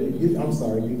all heard it. I'm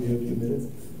sorry, give me a few minutes.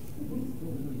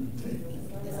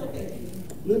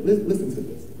 Listen to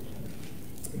this.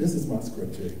 This is my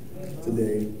scripture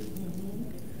today.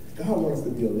 God wants to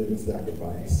be a living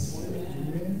sacrifice.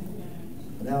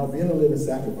 Now, being a living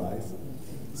sacrifice,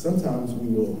 sometimes we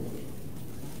look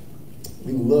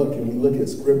at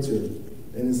scripture,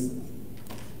 and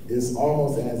it's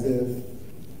almost as if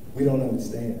we don't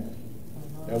understand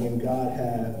that when God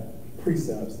had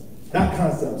precepts, not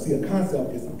concepts. See, a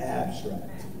concept is abstract,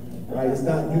 right? It's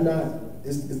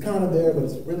kind of there, but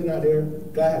it's really not there.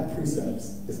 God had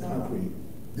precepts. It's concrete.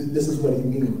 This is what he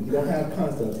means. You don't have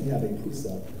concepts, you have a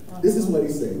precept. This is what he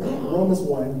says. Romans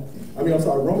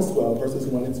 12, verses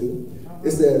 1 and 2.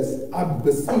 It says, I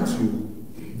beseech you,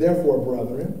 therefore,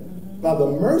 brethren, by the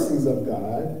mercies of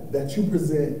God, that you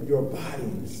present your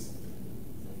bodies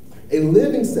a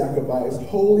living sacrifice,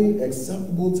 wholly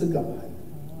acceptable to God,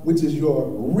 which is your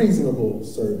reasonable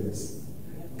service.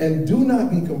 And do not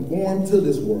be conformed to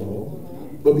this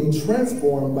world, but be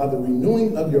transformed by the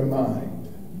renewing of your mind,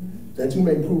 that you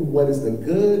may prove what is the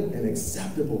good and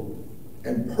acceptable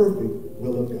and perfect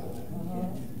will of God.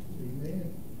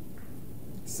 Amen.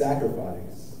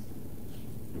 Sacrifice.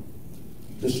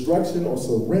 Destruction or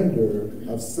surrender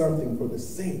of something for the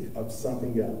sake of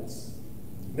something else.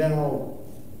 Now,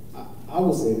 I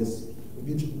will say this,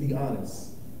 be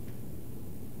honest.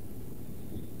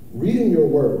 Reading your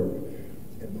word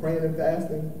and praying and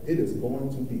fasting, it is going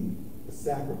to be a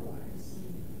sacrifice.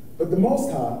 But the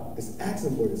Most High is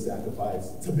asking for the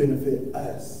sacrifice to benefit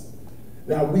us.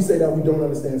 Now, we say that we don't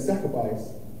understand sacrifice.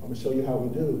 I'm going to show you how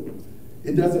we do.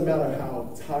 It doesn't matter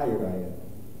how tired I am.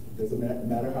 It doesn't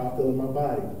matter how I feel in my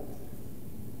body.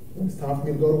 When it's time for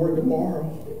me to go to work tomorrow,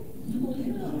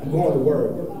 I'm going to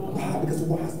work. Why? Because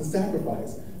why is the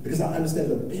sacrifice? Because I understand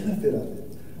the benefit of it.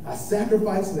 I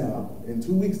sacrifice now. In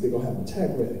 2 weeks, they're going to have a check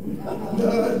ready.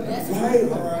 Right?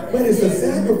 But it's a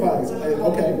sacrifice.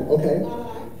 Okay.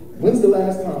 When's the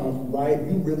last time, right,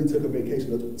 you really took a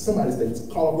vacation? Somebody says,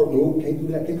 call up work. No, can't do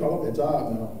that. Can't call up that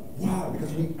job now. Why?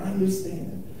 Because we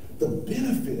understand the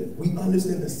benefit. We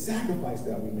understand the sacrifice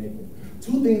that we're making.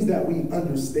 2 things that we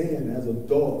understand as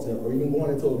adults, or even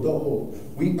going into adulthood.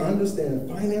 We understand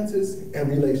finances and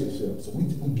relationships. We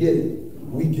get it.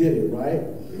 We get it, right?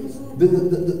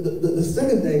 The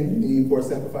second thing you need for a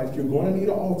sacrifice, you're going to need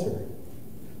an altar.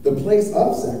 The place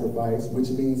of sacrifice, which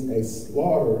means to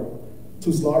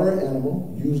slaughter an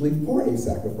animal, usually for a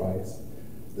sacrifice.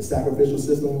 The sacrificial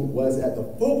system was at the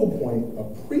focal point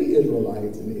of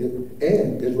pre-Israelites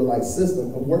and Israelite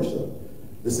system of worship.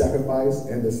 The sacrifice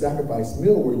and the sacrifice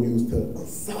meal were used to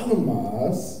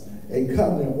solemnize a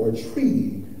covenant or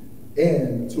treaty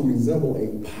and to resemble a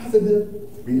positive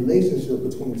relationship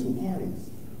between 2 parties,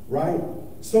 right?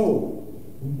 So,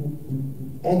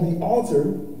 on the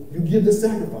altar, you give the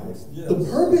sacrifice. Yes. The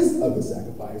purpose of the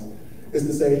sacrifice is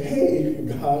to say, hey,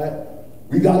 God,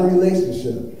 we got a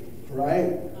relationship,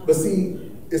 right? But see,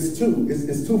 it's twofold.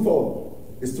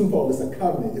 It's twofold. It's a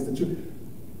covenant. It's a true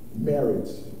marriage.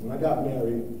 When I got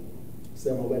married,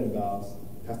 said my wedding vows,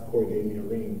 Pastor Corey gave me a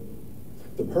ring.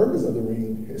 The purpose of the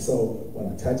ring is so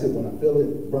when I touch it, when I feel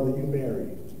it, brother, you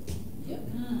married.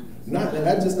 Not, and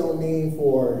that just don't mean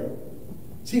for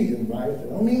cheating, right? It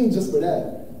don't mean just for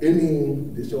that. It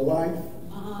means this your wife.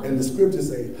 And the scriptures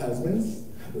say, husbands,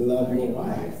 love your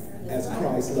wife as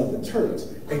Christ loved the church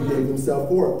and gave himself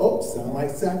for it. Oh, sound like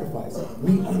sacrifice.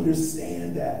 We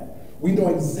understand that. We know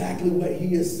exactly what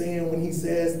he is saying when he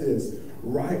says this.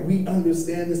 right? We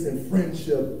understand this in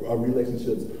friendship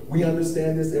relationships. We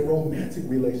understand this in romantic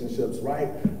relationships, right?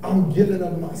 I'm giving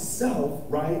of myself,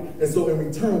 right? And so in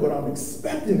return, what I'm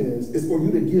expecting is for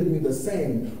you to give me the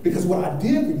same, because what I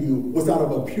did for you was out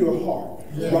of a pure heart.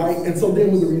 Yes. Right? And so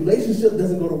then when the relationship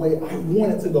doesn't go the way I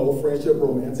want it to go, friendship,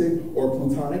 romantic, or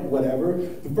platonic, whatever,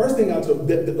 the first thing I told,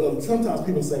 sometimes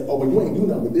people say, oh, but you ain't do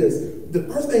nothing with this. The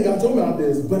first thing I told about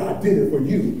this, but I did it for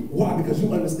you. Why? Because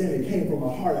you understand it came from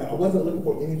my heart. I wasn't looking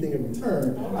for anything in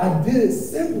return. I did it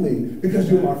simply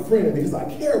because you're my friend, because I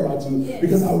care about you, yes.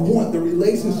 Because I want the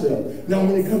relationship. Now,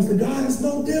 when it comes to God, it's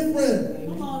no different.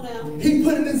 Come on now. He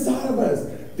put it inside of us.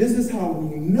 This is how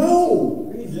we know.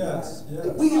 Yes.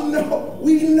 We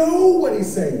know what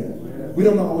he's saying. We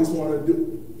don't always want to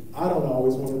do. I don't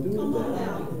always want to do it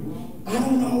though. I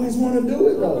don't always want to do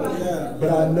it though. But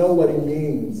I know what he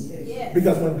means.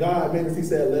 Because when God made us, he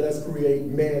said, let us create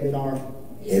man in our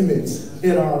image,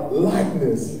 in our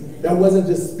likeness. That wasn't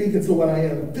just speaking to what I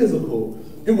am physical.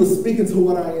 It was speaking to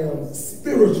what I am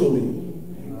spiritually.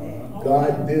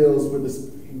 God deals with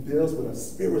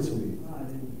us spiritually.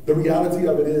 The reality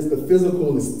of it is the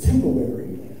physical is temporary.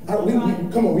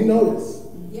 Come on, we know this.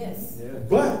 Yes.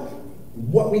 But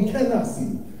what we cannot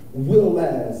see will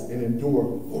last and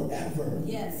endure forever.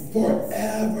 Yes.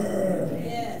 Forever.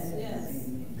 Yes, yes.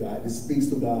 God, this speaks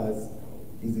to God's,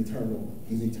 he's eternal.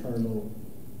 He's eternal.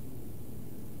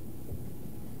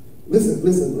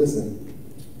 Listen.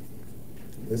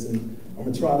 I'm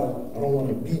going to try to, I don't want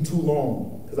to be too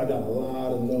long because I got a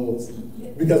lot of notes.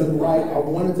 Because I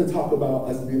wanted to talk about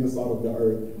us being the salt of the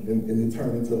earth and it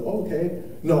turned into, okay,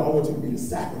 no, I want you to be the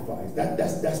sacrifice.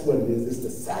 That's what it is. It's the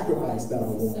sacrifice that I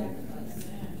want.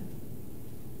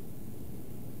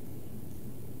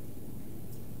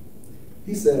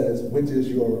 He says, which is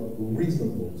your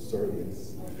reasonable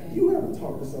service. Okay. You ever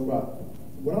talk to somebody,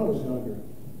 when I was younger,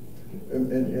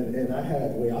 and I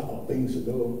had the way I thought things should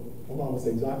go, my mom would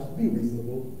say, Josh, be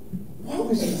reasonable.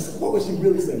 What was she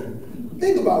really saying?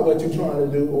 Think about what you're trying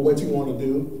to do or what you want to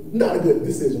do. Not a good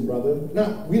decision, brother.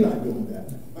 We're not doing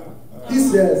that. He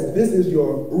says, this is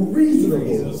your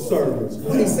reasonable service.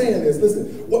 What he's saying is, listen,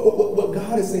 what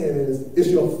God is saying is, it's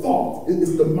your thought.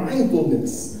 It's the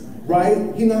mindfulness,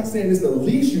 right? He's not saying it's the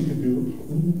least you can do.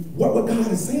 What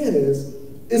God is saying is,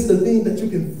 it's the thing that you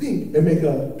can think and make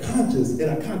a conscious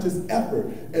effort.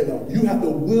 And you have to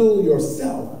will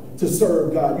yourself to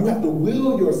serve God. You have to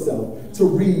will yourself to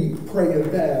read, pray,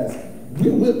 and fast.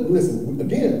 Listen,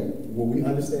 again, when we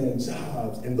understand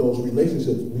jobs and those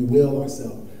relationships, we will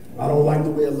ourselves. I don't like the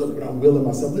way I look, but I'm willing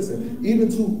myself. Listen, even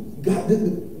to God,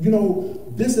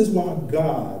 this is why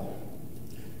God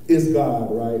is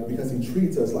God, right? Because he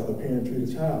treats us like a parent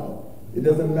treats a child. It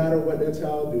doesn't matter what that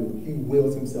child do. He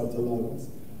wills himself to love us.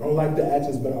 I don't like the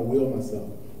actions, but I will myself.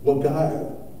 What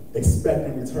God expects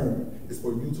in return is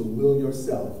for you to will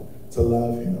yourself to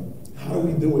love him. How do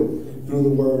we do it? Through the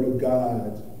word of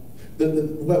God.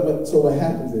 So what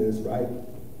happens is, right,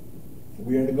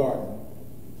 we're in the garden,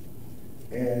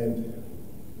 and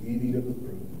Eve eat of the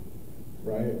fruit,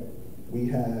 right? We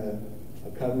have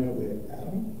a covenant with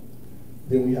Adam.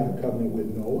 Then we have a covenant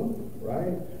with Noah,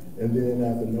 right? And then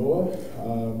after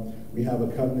Noah, we have a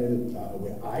covenant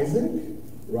with Isaac,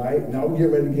 right? Now we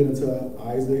get ready to get into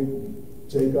Isaac,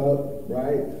 Jacob,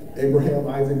 right? Abraham,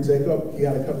 Isaac, Jacob. He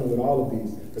had a covenant with all of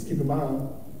these. Just keep in mind,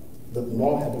 the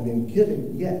law hasn't been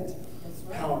given yet.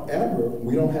 Right. However,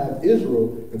 we don't have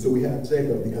Israel until we have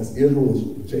Jacob, because Israel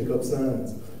is Jacob's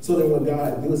sons. So then what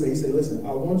God do is he say, listen,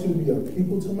 I want you to be a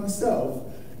people to myself.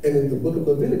 And in the book of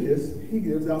Leviticus, he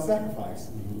gives out sacrifice.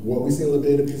 What we see in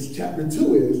Leviticus chapter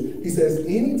 2 is, he says,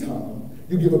 anytime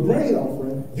you give a grain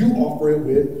offering, you offer it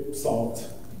with salt.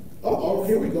 Oh,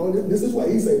 here we go. This is what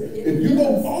he said. If you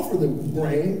don't offer the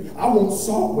grain, I want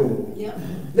salt with it. Yep.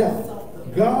 Now,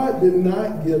 God did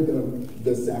not give them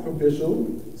the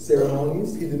sacrificial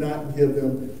ceremonies. He did not give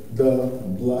them the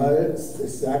blood, the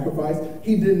sacrifice.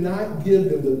 He did not give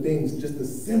them the things just to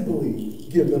simply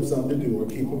give them something to do or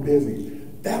keep them busy.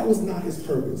 That was not his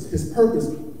purpose. His purpose,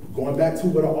 going back to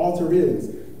what an altar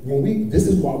is, this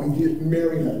is why we get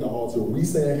married at the altar. We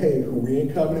say, hey, we're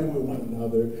in covenant with one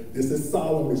another. This is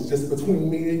solemn. It's just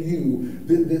between me and you.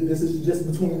 This is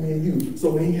just between me and you. So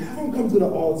when he have them come to the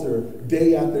altar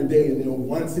day after day, and then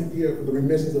once a year for the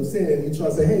remissions of sin, he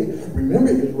tries to say, hey, remember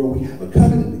Israel, we have a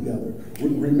covenant together.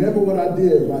 Remember what I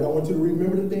did, right? I want you to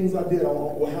remember the things I did,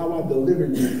 how I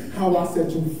delivered you, how I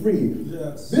set you free.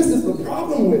 Yes. This is the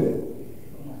problem with it.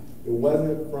 It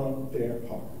wasn't from their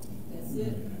heart. That's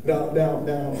it.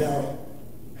 Now,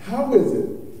 how is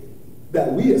it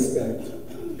that we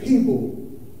expect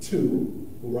people to,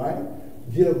 right,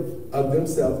 give of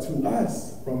themselves to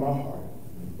us from our heart?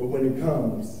 But when it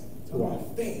comes to our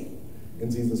faith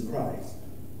in Jesus Christ,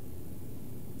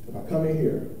 if I come in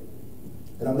here,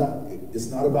 and it's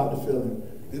not about the feeling.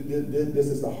 This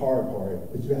is the hard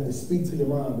part. But you have to speak to your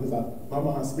mind, because my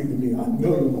mind speaks to me. I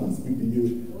know your mind speaks to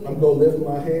you. I'm going to lift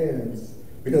my hands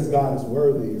because God is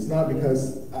worthy. It's not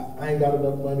because I ain't got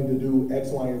enough money to do X,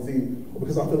 Y, and Z, or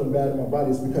because I'm feeling bad in my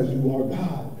body. It's because you are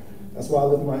God. That's why I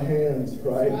lift my hands,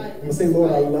 right? I'm going to say,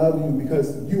 Lord, I love you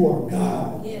because you are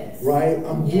God, right?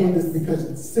 I'm doing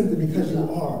this simply because you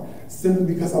are.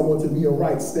 Simply because I want to be in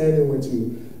right standing with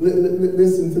you.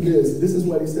 Listen to this. This is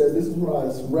what he says. This is what I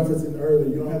was referencing earlier.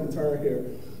 You don't have to turn here.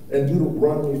 And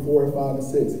Deuteronomy 4, 5, and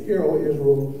 6. Hear, O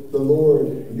Israel, the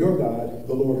Lord your God,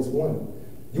 the Lord is one.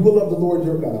 You will love the Lord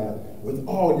your God with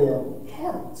all your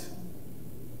heart,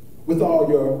 with all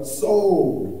your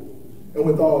soul, and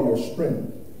with all your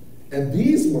strength. And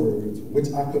these words,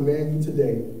 which I command you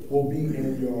today, will be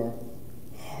in your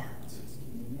heart.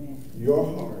 Your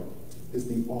heart is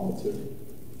the altar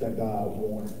that God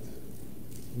wants.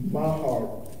 My heart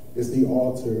is the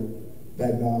altar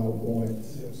that God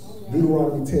wants. Yes.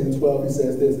 Deuteronomy 10, 12, he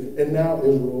says this, and now,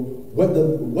 Israel, what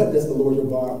does the Lord your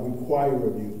God require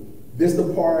of you? This is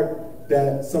the part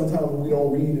that sometimes we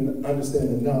don't read and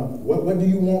understand enough. What do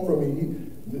you want from me?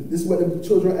 This is what the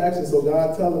children are asking. So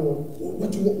God telling them,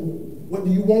 what do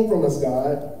you want from us,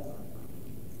 God?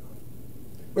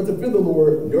 But to fear the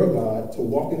Lord your God, to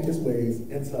walk in his ways,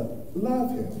 and to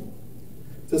love him.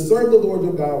 To serve the Lord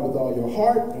your God with all your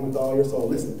heart and with all your soul.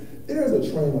 Listen, there's a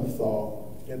train of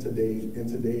thought in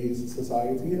today's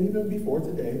society, and even before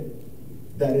today,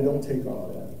 that it don't take all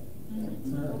that.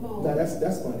 Now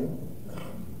that's funny.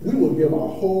 We will give our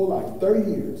whole life,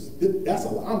 30 years. That's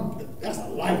a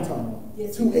lifetime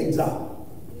to a job.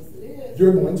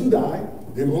 You're going to die.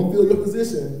 They're going to fill your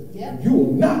position. You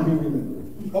will not be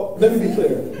remembered. Oh, let me be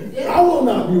clear. I will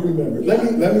not be remembered. Let me.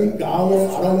 I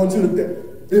don't want you to.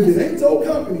 If it ain't your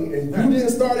company and you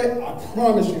didn't start it, I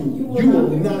promise you will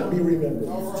not be remembered.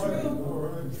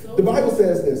 The Bible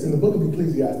says this in the book of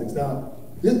Ecclesiastes. Now,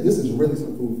 this is really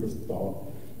some food for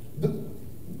thought.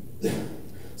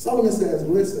 Solomon says,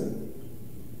 listen,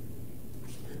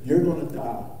 you're going to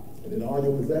die, and then all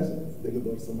your possessions, they're going to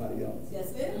go to somebody else.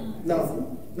 Yes, ma'am.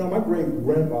 Now, my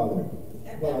great-grandfather,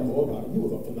 well, I know about him, he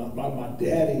was a phenomenal. My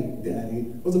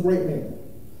daddy was a great man.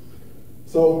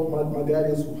 So my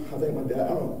daddy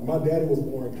was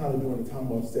born kind of during the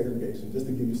time of segregation, just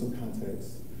to give you some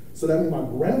context. So that means my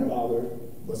grandfather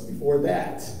was before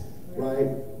that, right?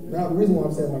 Now the reason why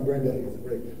I'm saying my great granddaddy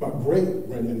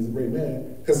is a great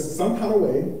man, because some kind of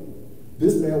way,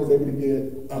 this man was able to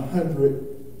get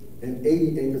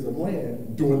 180 acres of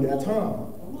land during that time.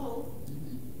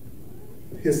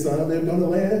 His son lived on the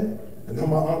land, and now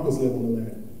my uncles live on the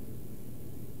land.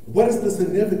 What is the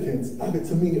significance of it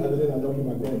to me other than I know he's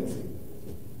my granddaddy?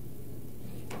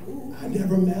 I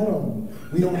never met him.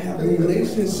 We don't have a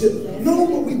relationship. No,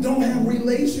 but we don't have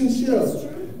relationships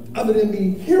other than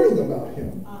me hearing about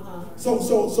him. So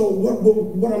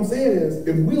what I'm saying is,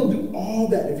 if we'll do all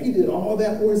that, if he did all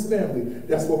that for his family,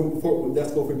 that's what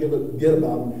forget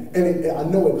about him. And I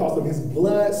know it cost him his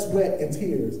blood, sweat, and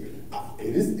tears.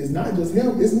 It's not just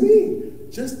him, it's me.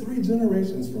 Just 3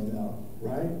 generations from now,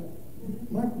 right?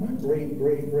 My great,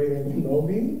 and you know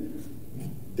me,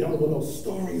 they don't know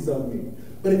stories of me.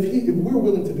 But if we're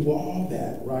willing to do all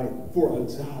that, right, for a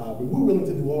job, if we're willing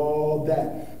to do all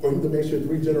that for him to make sure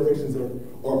 3 generations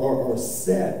are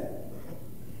set,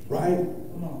 right?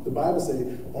 The Bible says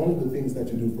only the things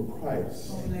that you do for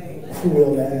Christ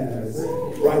will last,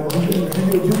 right?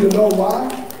 Do you know why?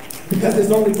 Because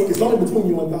it's only between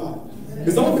you and God.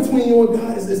 It's only between you and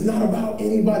God. It's not about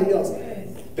anybody else.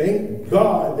 Thank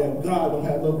God that God don't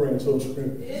have no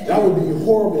grandchildren. That would be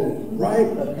horrible,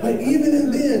 right? But even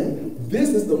in then, this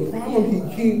is the problem he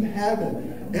keeps having.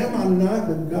 Am I not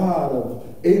the God of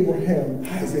Abraham,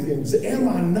 Isaac, and Jacob? Am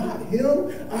I not him?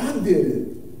 I did it.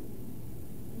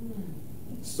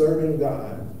 Serving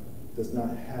God does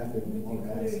not happen on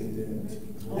accident.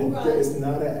 It's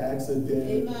not an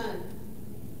accident. Amen.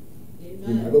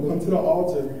 You're not going to come to the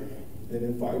altar and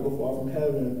then fire will fall from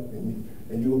heaven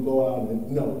and you will go out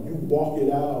and no, you walk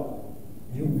it out.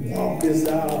 You walk this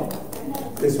out.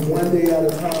 It's one day at a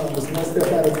time. It's one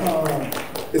step at a time.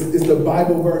 It's the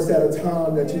Bible verse at a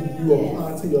time that you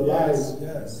apply to your life.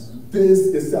 Yes. This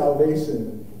is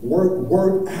salvation.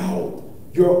 Work out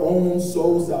your own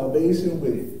soul salvation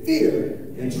with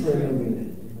fear and trembling.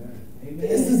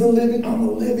 I'm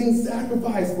a living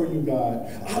sacrifice for you, God.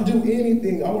 I'll do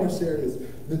anything. I want to share this.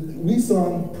 We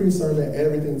sung pre-sermon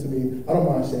everything to me. I don't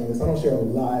mind sharing this. I don't share a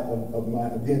lot of my,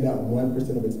 again, that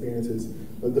 1% of experiences.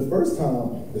 But the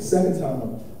second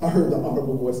time, I heard the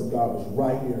audible voice of God was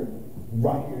right here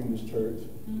in this church.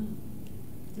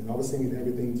 And I was singing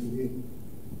everything to me.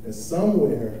 And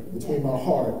somewhere between my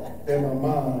heart and my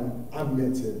mind, I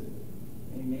meant it.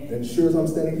 Amen. And sure as I'm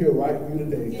standing here right with you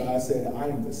today, God said, I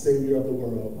am the Savior of the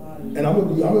world. And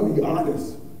I'm gonna be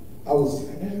honest. I was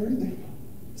saying everything.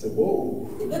 I said, whoa.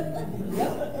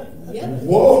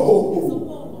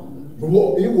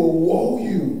 Whoa. It will whoa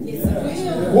you.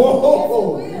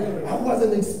 Whoa. I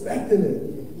wasn't expecting it.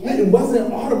 It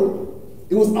wasn't audible.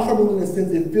 It was audible in a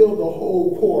sense. It filled the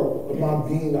whole core of my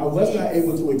being. I was not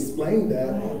able to explain that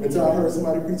until I heard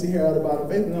somebody preaching here out about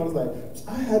faith. And I was like,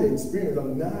 I had an experience.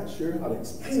 I'm not sure how to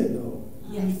explain it though.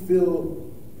 You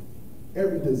feel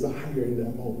every desire in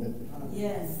that moment.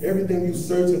 Yes. Everything you're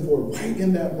searching for right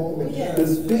in that moment. Yes.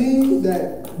 The thing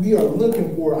that we are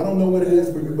looking for, I don't know what it is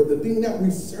for you, but the thing that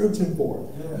we're searching for,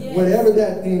 whatever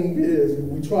that thing is,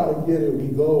 we try to get it, we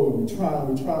go, and we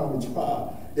try.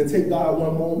 It takes God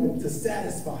one moment to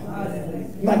satisfy you,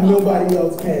 like nobody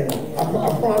else can. I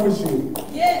promise you.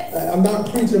 Yes. I'm not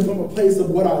preaching from a place of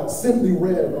what I simply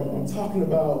read. I'm talking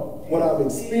about what I've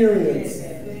experienced.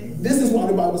 This is why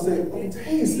the Bible says, oh,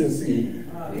 taste and see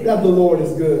that the Lord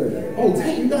is good. Oh,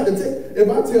 you got to take. If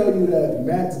I tell you that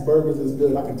Max Burgers is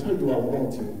good, I can tell you I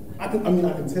want to. I can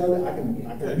tell it. I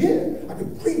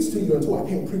can preach to you until I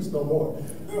can't preach no more.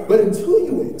 But until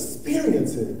you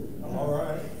experience it, all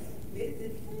right,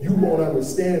 you won't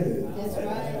understand it. That's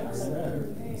right.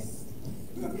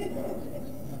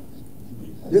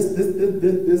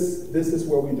 This is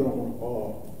where we don't want to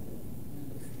fall.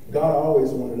 God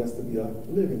always wanted us to be a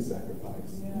living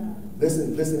sacrifice. Yeah.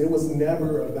 Listen, it was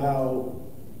never about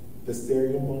the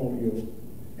ceremonial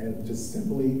and just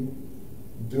simply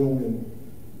doing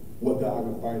what God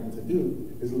required them to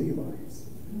do as Levites.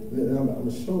 And I'm going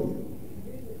to show you.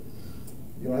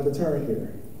 You don't have to turn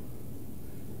here.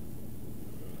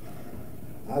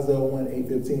 Isaiah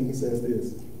 1:8-15, he says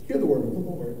this. Hear the word of the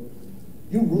Lord.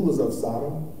 You rulers of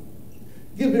Sodom,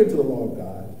 give ear to the law of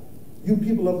God. You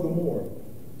people of Gomorrah,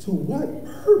 to what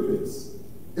purpose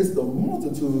is the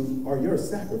multitude are your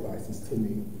sacrifices to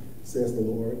me, says the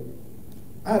Lord.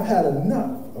 I've had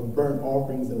enough of burnt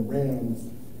offerings and rams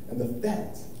and the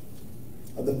fat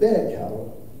of the fat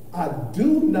cattle. I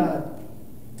do not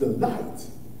delight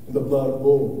in the blood of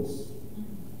bulls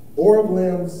or of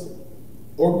lambs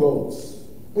or goats.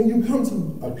 When you come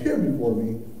to appear before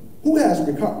me, who has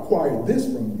required this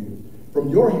from you, from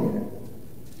your hand,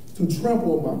 to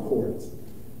trample my courts?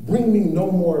 Bring me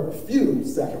no more few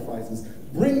sacrifices.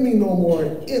 Bring me no more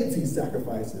empty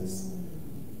sacrifices.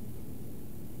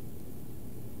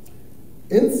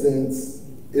 Incense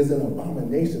is an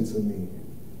abomination to me.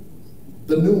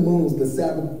 The new moons, the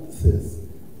Sabbaths,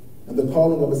 and the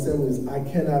calling of assemblies, I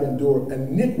cannot endure.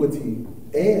 Iniquity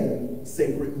and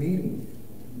sacred meeting.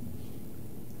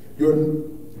 Your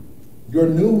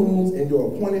new moons and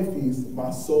your appointed feasts,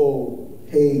 my soul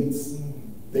hates.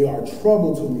 They are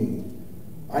trouble to me.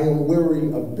 I am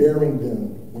weary of bearing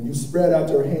them. When you spread out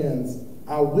your hands,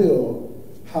 I will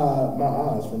hide my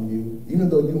eyes from you. Even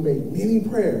though you make many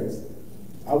prayers,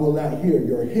 I will not hear.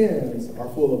 Your hands are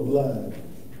full of blood.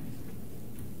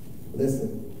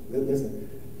 Listen.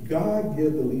 God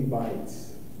gave the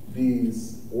Levites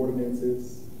these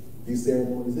ordinances, these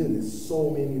ceremonies. There is so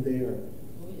many there.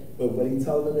 But what he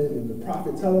telling them, and the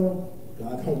prophet telling them,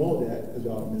 God don't know that because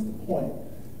y'all missed the point.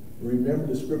 Remember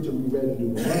the scripture we read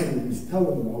in Deuteronomy. He's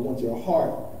telling them, I want your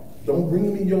heart. Don't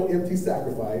bring me your empty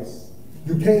sacrifice.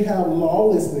 You can't have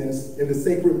lawlessness in the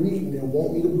sacred meeting and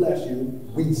want me to bless you.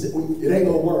 It ain't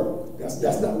gonna work. That's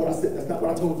not what I said. That's not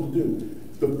what I told you to do.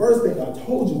 The first thing I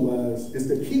told you is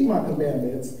to keep my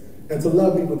commandments and to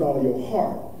love me with all your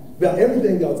heart. Now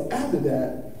everything else after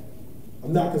that,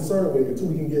 I'm not concerned with until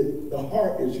we can get the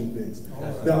heart issue fixed.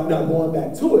 Right. Now going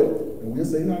back to it, and we'll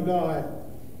say, now God,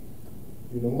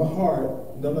 you know my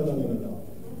heart. No.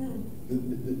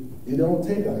 It don't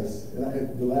take us.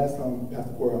 And the last time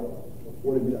Pastor Cora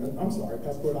afforded me, I'm sorry,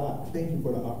 Pastor Cora, thank you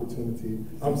for the opportunity.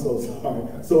 I'm so sorry.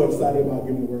 So excited about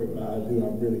giving the word, but I do. I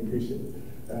really appreciate it.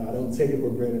 I don't take it for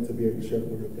granted to be able to share the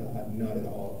word of God, not at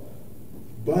all.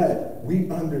 But we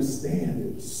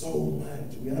understand it so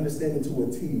much. We understand it to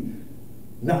a T.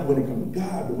 Not when it comes to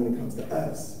God, but when it comes to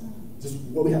us. Just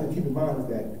what we have to keep in mind is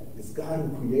that it's God who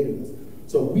created us.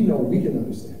 So we know we can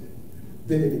understand it.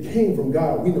 Then if it came from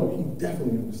God, we know he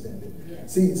definitely understands it.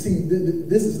 Yes. See,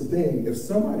 this is the thing. If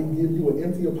somebody gives you an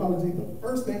empty apology, the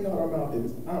first thing out of our mouth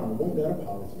is, I don't want that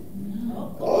apology.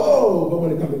 No. Oh, but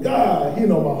when it comes to God, he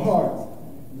knows my heart.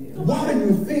 Why do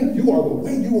you think you are the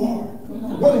way you are?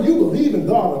 Whether you believe in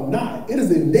God or not, it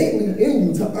is innately in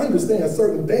you to understand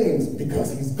certain things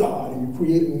because he's God and you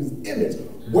created in his image.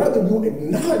 Whether you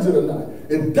acknowledge it or not,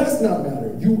 it does not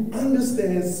matter. You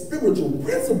understand spiritual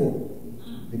principle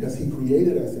because he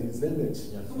created us in his image.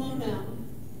 Come on now.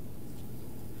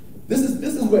 This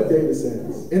is what David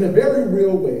says. In a very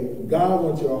real way, God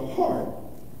wants your heart.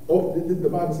 Oh, the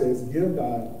Bible says, give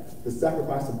God the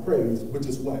sacrifice of praise, which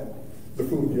is what? The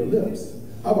fruit of your lips.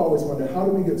 I've always wondered, how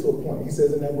do we get to a point? He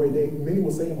says, in that great day, many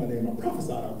will say in my name, I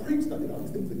prophesied, I preached, I did all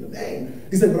these things in your name.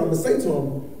 He said, but I'm going to say to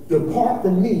him, depart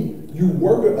from me, you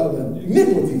worker of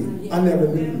iniquity. I never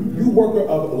knew you. You worker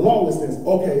of lawlessness.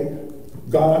 Okay,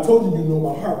 God, I told you you knew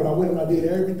my heart, but I went and I did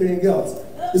everything else.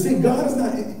 You see, God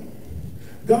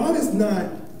is not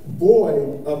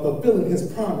void of fulfilling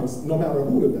his promise, no matter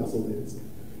who the vessel is.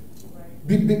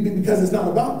 Because it's not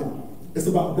about them. It's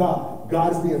about God.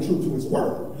 God is being true to his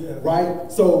word, right?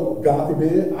 So, God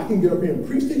forbid, I can get up here and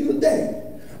preach to you today.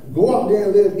 Go out there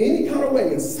and live any kind of way,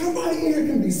 and somebody in here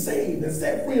can be saved and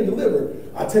set free and delivered.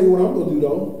 I tell you what I'm going to do,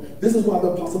 though. This is why the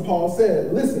Apostle Paul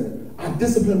said, listen, I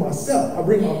discipline myself. I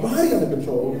bring my body under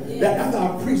control, that after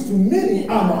I preach to many,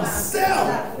 I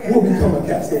myself will become a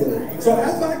castaway. So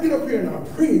after I get up here and I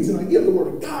preach and I give the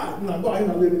word of God, and I go out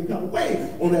and I live any kind of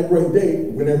way on that great day,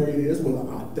 whenever it is, whether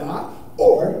I die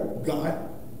or God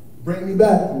bring me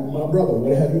back, my brother,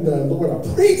 what have you done? Lord,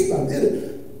 I preached, I did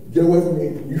it. Get away from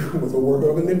me. You was a worker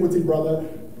of iniquity, brother.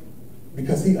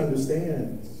 Because he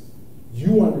understands.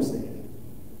 You understand.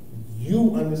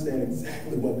 You understand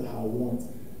exactly what God wants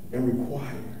and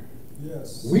requires.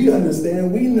 Yes. We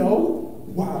understand. We know.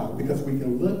 Why? Because we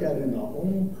can look at it in our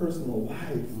own personal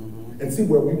life and see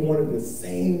where we wanted the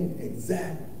same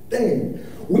exact thing.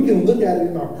 We can look at it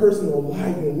in our personal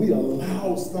life and we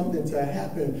allow something to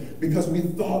happen because we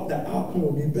thought the outcome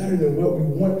would be better than what we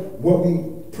want, what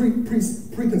we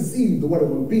preconceived what it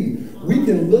would be. We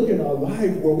can look in our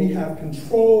life where we have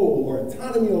control or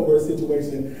autonomy over a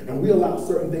situation and we allow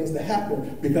certain things to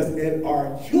happen because in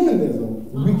our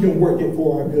humanism, we can work it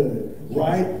for our good,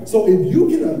 right? So if you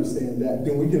can understand that,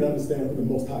 then we can understand who the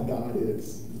Most High God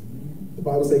is. The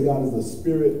Bible says God is the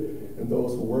Spirit, and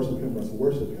those who worship him must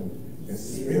worship him in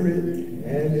spirit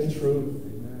and in truth.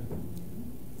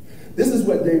 This is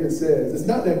what David says. It's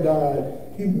not that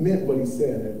God, he meant what he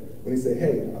said when he said,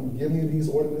 hey, I'm giving you these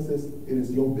ordinances. It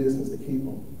is your business to keep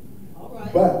them. All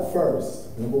right. But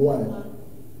first, number one,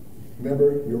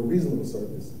 remember your reasonable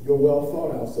service, your well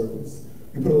thought out service.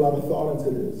 You put a lot of thought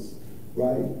into this,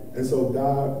 right? And so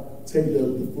God, take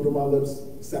the fruit of my lips,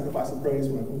 sacrifice of praise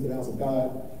when I come to the house of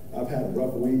God. I've had a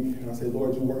rough week, and I say,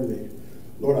 Lord, you're worthy.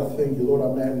 Lord, I thank you. Lord,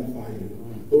 I magnify you.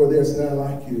 Lord, there's none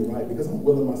like you, right? Because I'm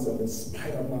willing myself in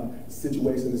spite of my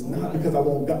situation. It's not because I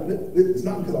want God. It's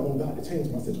not because I want God to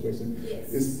change my situation.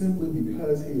 Yes. It's simply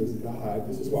because he is God.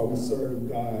 This is why we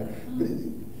serve God.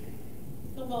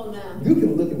 Come on now. You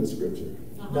can look in the scripture.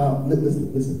 Now,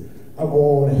 listen. I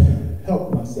want to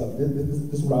help myself. This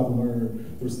is what I've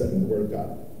learned through studying the Word of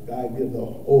God. God gives the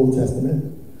Old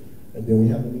Testament, and then we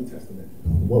have the New Testament.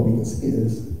 What we can see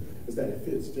is that it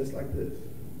fits just like this.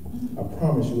 I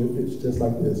promise you, it fits just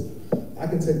like this. I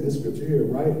can take this scripture here,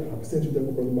 right? I present you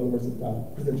therefore, brother, mother, mercy of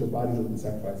God. Present your bodies as a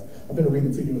sacrifice. I'm going to read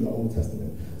it to you in the Old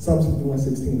Testament. Psalms 51,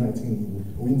 16,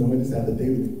 19. We know it is after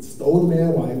David stole the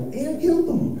man's wife and killed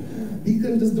him. He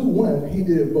couldn't just do one. He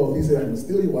did both. He said, I'm going to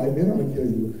steal your wife and I'm going to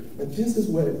kill you. But this is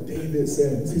what David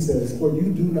says. He says, for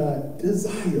you do not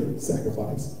desire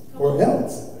sacrifice, or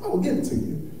else I will give it to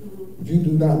you. You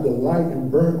do not delight in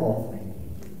burnt offering.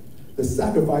 The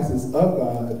sacrifices of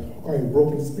God are a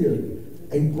broken spirit,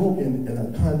 a broken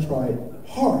and a contrite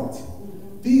heart.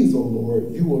 These, O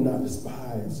Lord, you will not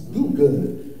despise. Do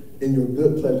good in your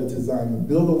good pleasure to Zion.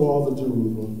 Build the walls of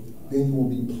Jerusalem. Then you will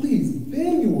be pleased.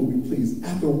 Then you will be pleased.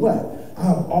 After what? I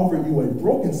have offered you a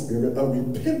broken spirit, a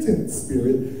repentant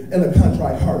spirit, and a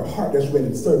contrite heart, a heart that's ready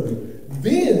to serve you.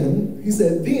 Then, he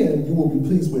said, then you will be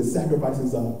pleased with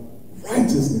sacrifices of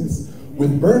righteousness.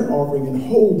 With burnt offering and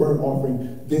whole burnt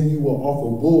offering, then you will offer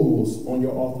bulls on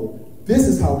your altar. This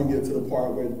is how we get to the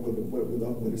part where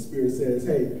the Spirit says,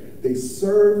 hey, they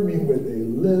serve me with their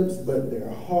lips, but their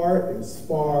heart is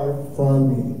far from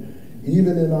me.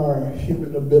 Even in our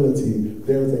human ability,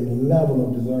 there's a level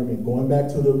of discernment. Going back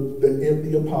to the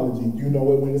empty apology, you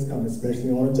know it when it's coming,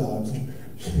 especially on a job.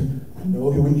 I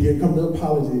know here comes the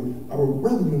apology. I would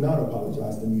rather you not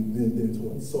apologize to me than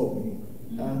to insult me.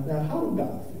 Now, how do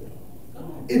God feel?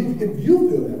 If you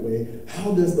feel that way,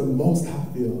 how does the Most High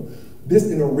feel? This,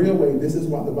 in a real way, this is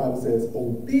why the Bible says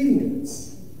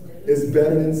obedience is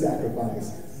better than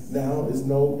sacrifice. Now,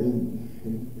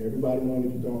 Everybody knows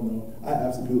if you don't know, I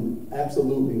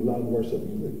absolutely love worship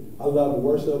music. I love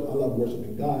worship. I love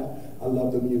worshiping God. I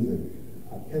love the music.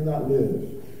 I cannot live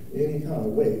any kind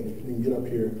of way and get up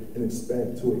here and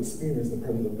expect to experience the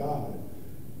presence of God.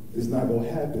 It's not going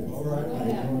to happen. All right.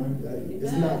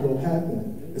 It's not going to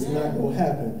happen. It's not going to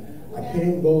happen. I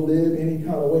can't go live any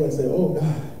kind of way and say, oh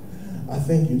God, I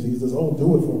thank you, Jesus. Oh,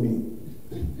 do it for me.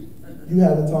 You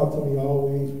haven't talked to me all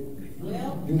week.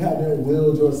 You haven't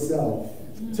willed yourself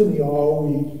to me all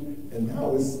week. And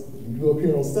now it's you up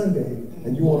here on Sunday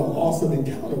and you want an awesome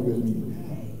encounter with me.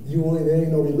 There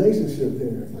ain't no relationship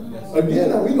there.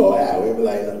 Again, we go out, we be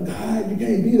like, God, you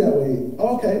can't be that way.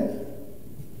 Okay.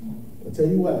 I'll tell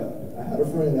you what, I had a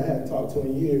friend I hadn't talked to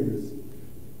in years.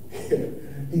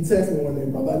 He texted me one day,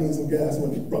 brother, I need some gas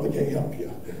money. Brother, can't help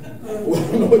you. Well, I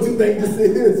don't know what you think this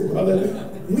is, brother.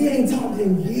 We ain't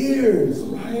talking years,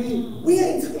 right? We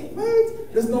ain't talking, right?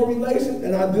 There's no relation,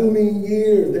 and I do mean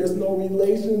years. There's no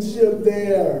relationship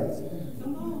there.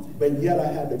 But yet I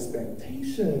have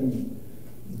expectation.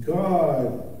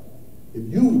 God,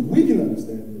 we can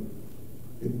understand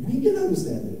it. If we can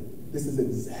understand it, this is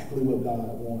exactly what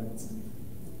God wants.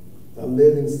 A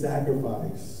living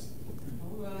sacrifice.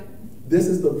 All right. This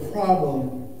is the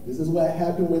problem. This is what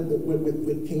happened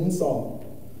with King Saul.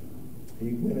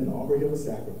 He went and offered him a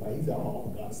sacrifice. He said,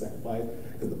 oh, God, sacrifice.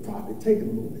 Because the prophet taking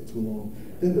a little bit too long.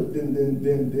 Then,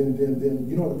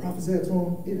 you know what the prophet said to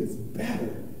him? It is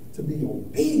better to be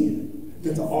obedient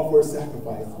than to offer a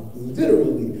sacrifice.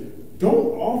 Literally,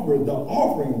 don't offer the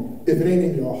offering if it ain't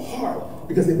in your heart.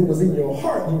 Because if it was in your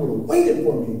heart, you would have waited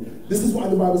for me. This is why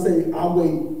the Bible says, I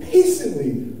wait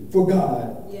patiently for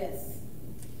God. Yes.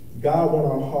 God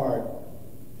wants our heart.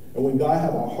 And when God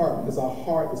have our heart, because our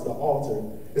heart is the altar,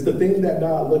 it's the thing that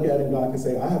God look at and God can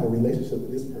say, I have a relationship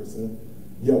with this person.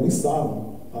 Yeah, we saw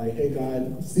them. Like, hey,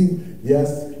 God, see,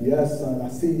 yes, son, I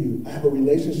see you. I have a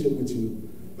relationship with you.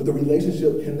 But the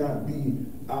relationship cannot be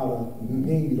out of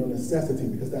need or necessity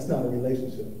because that's not a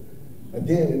relationship.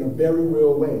 Again, in a very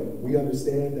real way, we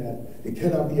understand that it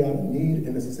cannot be out of need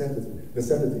and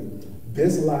necessity.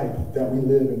 This life that we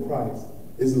live in Christ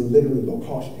is literally going to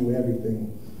cost you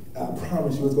everything. I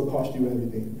promise you it's going to cost you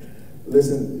everything.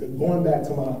 Listen, going back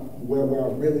to where I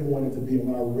really wanted to be and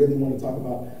what I really want to talk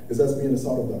about is us being the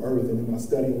salt of the earth. And in my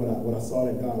study, what I saw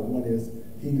that God wanted is,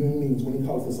 he means when he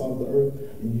calls the salt of the earth,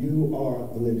 you are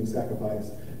the living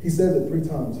sacrifice. He says it 3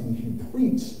 times. He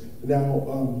preached. Now,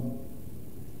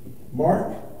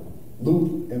 Mark,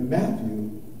 Luke, and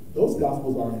Matthew, those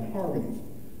gospels are in harmony,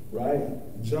 right?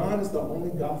 John is the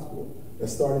only gospel that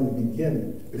started in the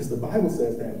beginning because the Bible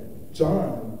says that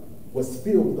John was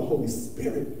filled with the Holy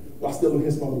Spirit while still in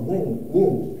his mother's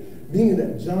womb, meaning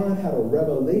that John had a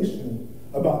revelation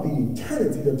about the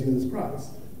eternity of Jesus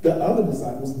Christ. The other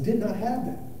disciples did not have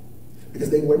that because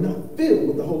they were not filled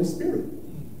with the Holy Spirit.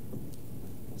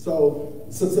 So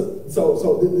this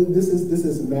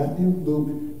is Matthew, Luke,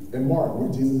 and Mark, where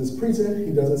Jesus is preaching.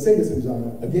 He doesn't say this in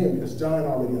John again because John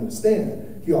already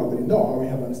understands. He already already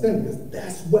have understanding because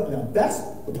that's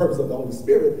the purpose of the Holy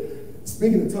Spirit.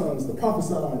 Speaking in tongues, the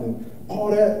prophesying, and all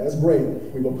that, that's great.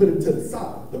 We're going to put it to the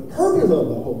side. The purpose of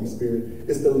the Holy Spirit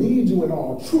is to lead you in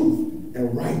all truth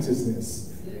and righteousness.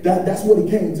 That's what he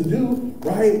came to do,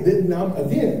 right? Now,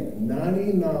 again,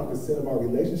 99% of our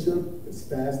relationship is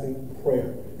fasting,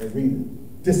 prayer, and reading.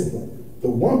 Discipline. The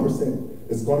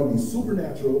 1% is going to be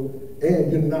supernatural,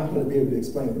 and you're not going to be able to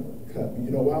explain it. You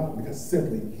know why? Because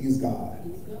simply, he's God.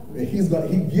 And he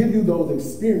give you those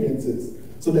experiences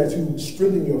so that you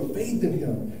strengthen your faith in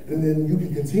him, and then you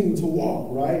can continue to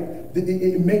walk, right?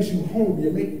 It makes you hungry.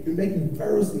 It make you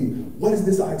thirsty. What is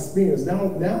this I experience? Now,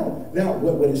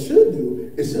 what it should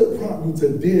do, it should prompt you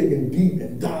to dig and deep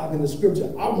and dive into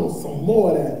scripture. I want some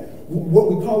more of that. What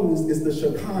we call it is the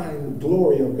Shekinah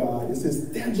glory of God. It's his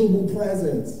tangible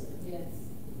presence. Yes.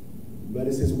 But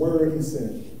it's his word he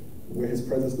sent, where his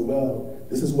presence dwells.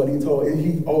 This is what he told.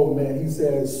 He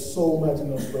said so much in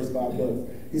those first 5 books.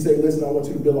 He said, listen, I want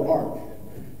you to build an ark.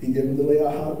 He gave him the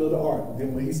layout how to build an ark.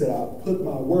 Then when he said, I'll put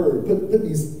my word, put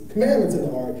these commandments in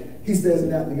the ark, he says,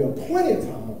 and at the appointed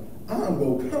time, I'm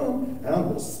going to come and I'm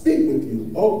going to speak with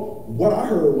you. Oh, what I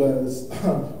heard was,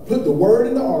 put the word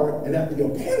in the ark, and at the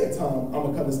appointed time, I'm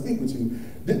going to come and speak with you.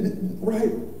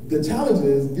 Right? The challenge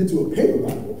is get you a paper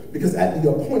Bible, because at the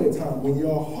appointed time, when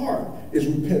your heart is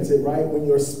repentant, right? When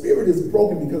your spirit is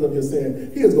broken because of your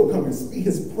sin, he is going to come and speak.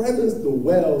 His presence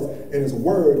dwells in his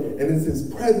word, and it's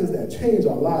his presence that changed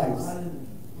our lives.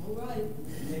 All right.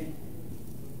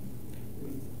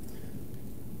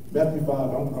 Matthew 5,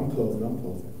 I'm closing.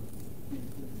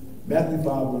 Matthew 5,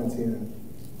 1 and 10.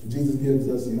 Jesus gives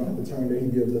us, you don't have to turn there, he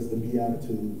gives us the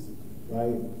Beatitudes.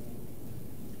 right?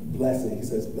 Blessed, he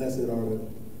says, blessed are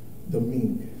the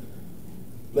meek.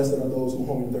 Blessed are those who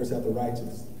hunger and thirst after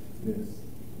righteousness.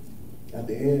 At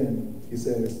the end, he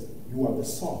says, you are the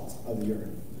salt of the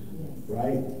earth,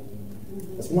 right?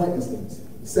 That's one instance.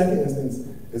 The second instance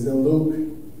is in Luke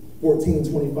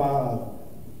 14:25,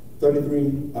 33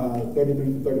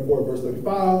 to 34, verse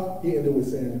 35. He ended with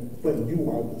saying, but you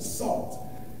are the salt.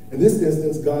 In this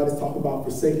instance, God is talking about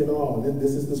forsaking all. And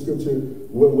this is the scripture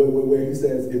where he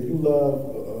says, if you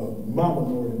love mama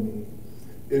more than me,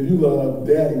 if you love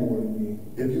daddy more than me,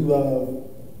 if you love,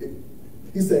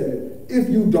 he said, if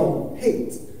you don't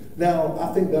hate. Now,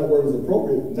 I think that word is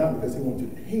appropriate, not because he wants you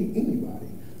to hate anybody.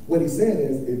 What he's saying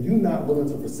is, if you're not willing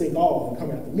to forsake all and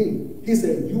come after me, he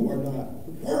said, you are not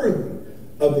worthy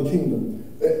of the kingdom.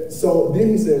 So then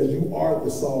he says, you are the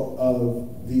salt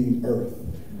of the earth.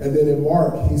 And then in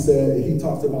Mark, he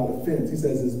talks about offense. He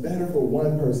says it's better for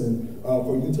one person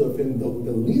for you to offend the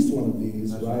least one of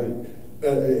these, right?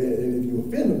 And if you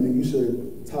offend them, then you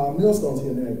should tie a millstone to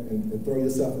your neck and throw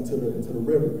yourself into the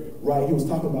river, right? He was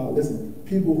talking about, listen,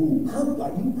 people who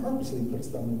you purposely put a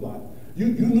stumbling block. You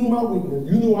knew my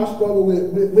weakness. You knew I struggle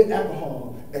with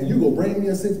alcohol, and you go bring me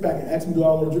a six-pack and ask me, do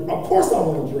I want to drink? Of course I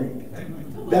want to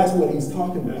drink. That's what he's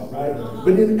talking about, right?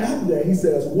 But then after that, he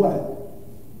says, what?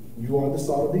 You are the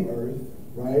salt of the earth,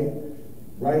 right?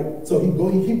 Right? So he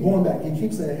keep going back. He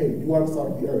keeps saying, hey, you are the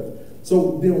salt of the earth.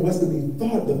 So then what's the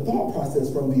thought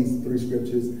process from these three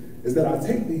scriptures is that I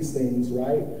take these things,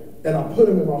 right? And I put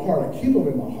them in my heart. I keep them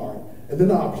in my heart. And then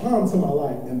I apply them to my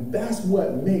life. And that's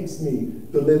what makes me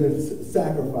the living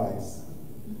sacrifice.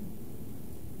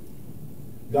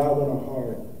 God wants our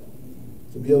heart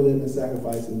to be a living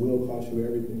sacrifice. It will cost you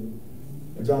everything.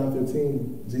 In John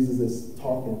 15, Jesus is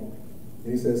talking.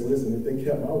 And he says, listen, if they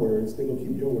kept my words, they go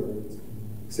keep your words.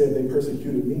 He said, if they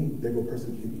persecuted me, they go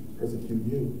persecute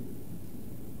you.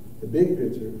 The big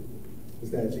picture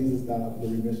is that Jesus died for the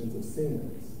remissions of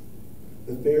sins.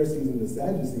 The Pharisees and the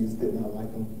Sadducees did not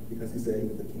like him because he said he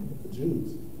was the king of the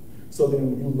Jews. So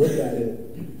then when you look at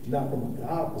it, not from a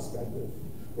God perspective,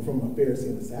 but from a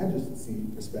Pharisee and a Sadducee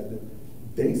perspective,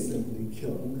 they simply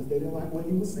killed him because they didn't like what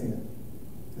he was saying.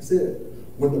 That's it.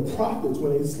 When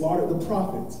they slaughtered the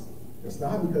prophets, it's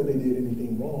not because they did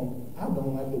anything wrong. I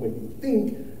don't like the way you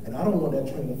think, and I don't want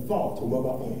that train of thought to rub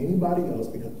off on anybody else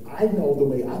because I know the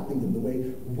way I think and the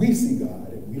way we see God.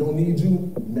 And we don't need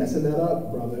you messing that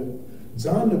up, brother.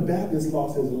 John the Baptist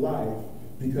lost his life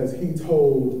because he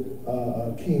told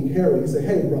King Herod, he said,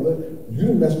 hey, brother, you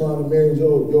didn't mess around and marry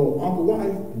your uncle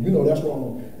wife. You know that's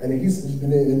wrong. And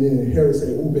then Herod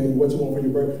said, oh, baby, what you want for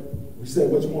your birthday? She said,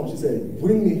 what you want? She said,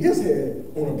 bring me his head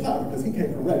on a platter because he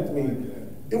can't correct me.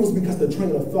 It was because the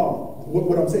train of thought.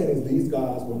 What I'm saying is these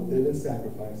guys were living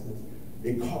sacrifices.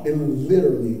 It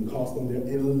literally cost them their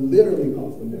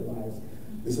lives.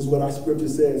 This is what our scripture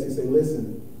says. He said,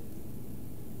 listen,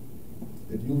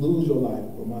 if you lose your life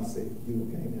for my sake, you will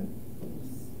gain it.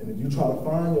 And if you try to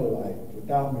find your life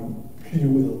without me, you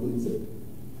will lose it.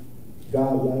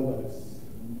 God loves us.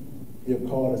 He has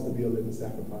called us to be a living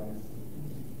sacrifice.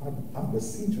 I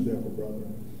beseech you therefore,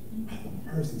 brethren, by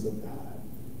the mercies of God,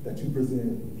 that you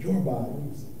present your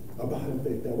bodies a body of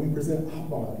faith, that we present our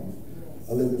bodies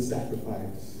a living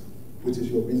sacrifice, which is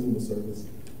your reasonable service.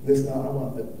 Listen, I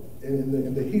want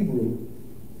in the Hebrew,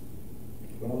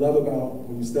 what I love about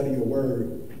when you study your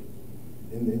word,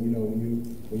 and you know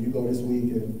when you go this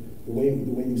week and the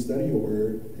way you study your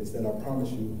word is that I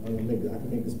promise you, I can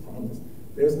make this promise.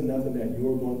 There's nothing that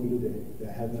you're going through today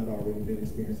that has not already been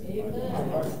experienced in life.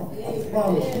 I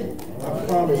promise you. I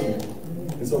promise you.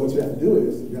 And so what you have to do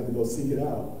is you have to go seek it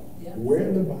out. Yep. Where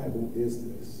in the Bible is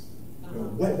this?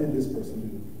 And what did this person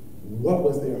do? What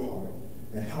was their heart?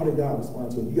 And how did God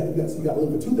respond to it? You got to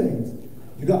look for two things.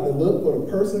 You got to look for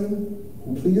the person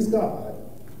who pleased God,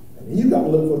 and you got to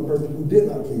look for the person who did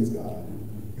not please God.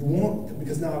 You want,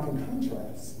 because now I can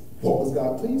contrast. What was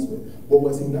God pleased with? What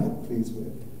was he not pleased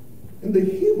with? In the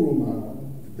Hebrew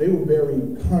mind, they were very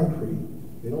concrete.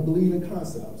 They don't believe in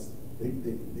concepts. They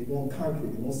want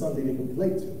concrete. They want something they can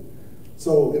relate to.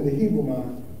 So in the Hebrew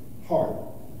mind, heart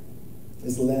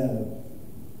is lev.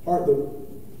 Heart,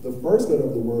 the first letter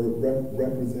of the word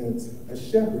represents a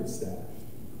shepherd's staff,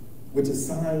 which is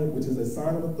a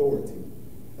sign of authority.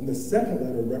 And the second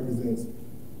letter represents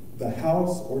the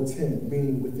house or tent,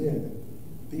 meaning within.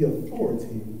 The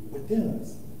authority within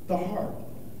us, the heart.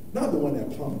 Not the one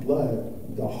that pumped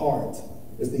blood, the heart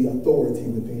is the authority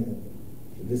within.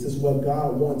 This is what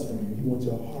God wants from you. He wants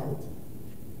your heart.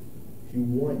 He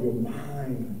wants your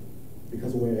mind.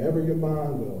 Because wherever your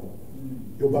mind will,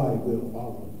 your body will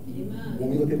follow. Amen.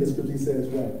 When we look at the scripture, he says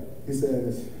what? He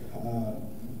says,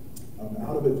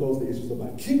 Out of it flows the issues of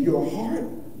life. Keep your heart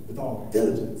with all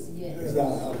diligence. Because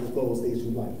out of it flows the issues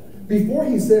of life. Before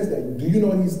he says that, do you know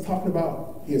what he's talking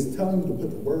about? He is telling you to put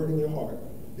the word in your heart.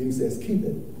 Then he says, keep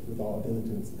it with all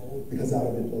diligence. Because out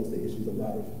of it flows the issues of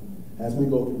life. As we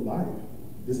go through life,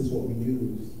 this is what we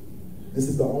use. This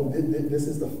is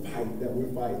the fight that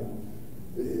we're fighting.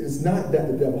 It's not that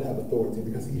the devil have authority,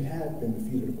 because he had been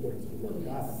defeated according to the word of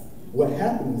God. What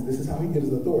happens, this is how he gets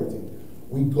his authority.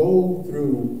 We go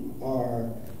through our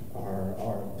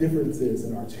differences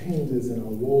and our changes and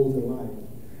our woes in life.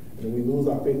 And then we lose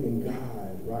our faith in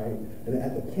God, right? And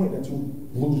at the point that you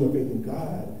lose your faith in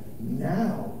God,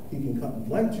 now he can come.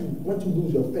 Once you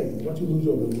lose your faith, once you lose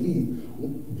your belief,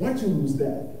 once you lose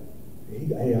that,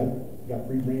 hey, I got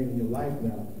free reign in your life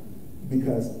now,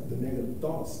 because the negative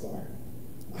thoughts start.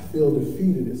 I feel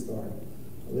defeated, it started.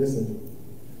 Listen,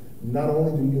 not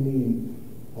only do you need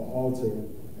an altar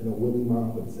and a willing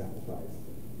mind for the sacrifice,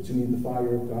 but you need the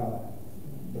fire of God.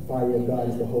 The fire of God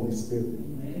is the Holy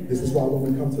Spirit. This is why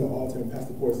when we come to the altar and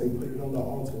Pastor Ford say, put it on the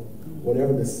altar,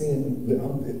 whatever the sin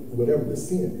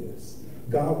is,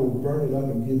 God will burn it up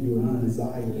and give you a new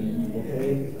desire.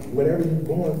 Okay? Whatever you're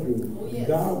going through,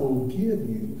 God will give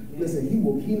you. Listen,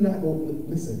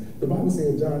 listen, the Bible says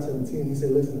in John 17, he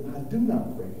said, listen, I do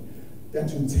not pray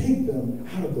that you take them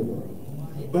out of the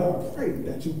world, but I pray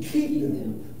that you keep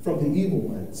them from the evil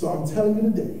one. So I'm telling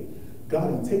you today,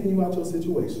 God is taking you out your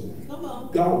situation.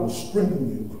 God will strengthen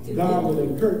you. God will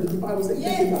encourage you. The Bible says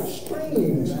it's not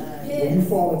strange when you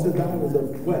fall into diamonds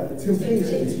of what?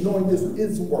 Temptations, knowing this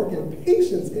is working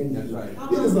patience in you.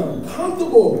 It is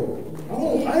uncomfortable.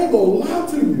 I ain't gonna lie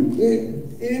to you.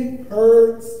 It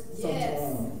hurts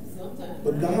sometimes.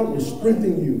 But God will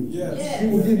strengthen you. He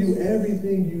will give you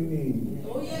everything you need.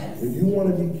 If you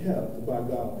want to be kept by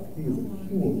God, He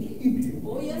will keep you.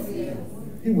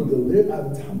 He will deliver.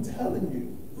 I'm telling you.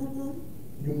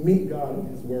 You meet God in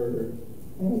His Word.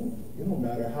 It don't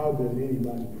matter how good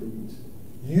anybody preach.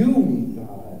 You meet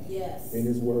God in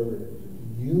His Word.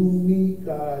 You meet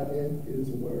God in His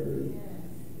Word.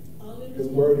 His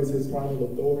Word is His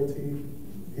final authority.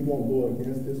 He won't go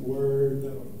against His Word.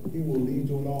 He will lead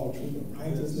you in all truth and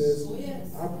righteousness.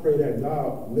 I pray that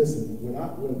God, listen, when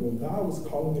God was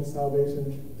calling me to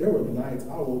salvation, there were nights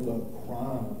I woke up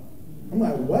crying. I'm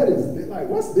like, what is this? Like,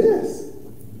 what's this?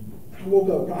 I woke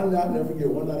up crying. I'll never forget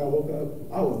one night I woke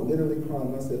up, I was literally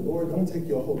crying. I said, Lord, don't take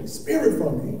your Holy Spirit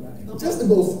from me. Just to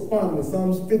go find me in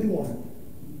Psalms 51.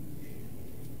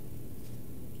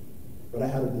 But I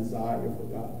had a desire for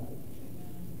God.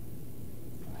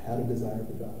 I had a desire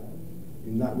for God.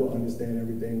 You're not going to understand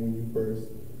everything when you first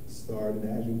start, and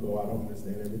as you go, I don't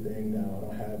understand everything now.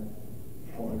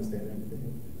 I don't understand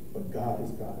everything. But God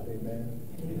is God. Amen.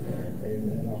 Amen.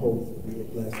 Amen. I hope we are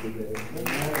blessed today.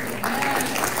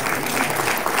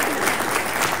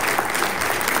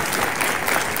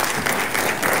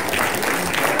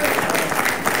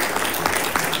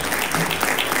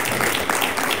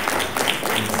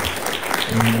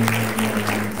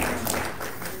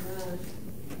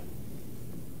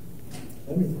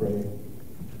 Let me pray.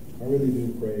 I really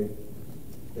do pray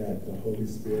that the Holy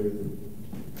Spirit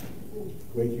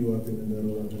wake you up in the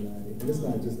middle of the night. And it's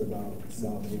not just about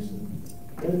salvation,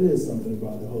 but it is something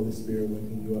about the Holy Spirit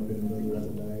waking you up in the middle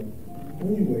of the night.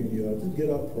 When you wake you up, just get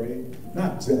up, pray.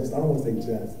 Not just, I don't want to say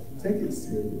just. Take it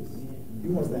serious. He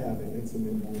wants to have an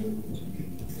intimate moment,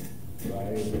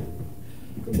 right?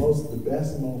 The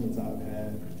best moments I've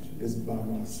had is by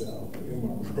myself, in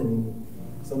my room.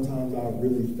 Sometimes I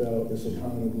really felt the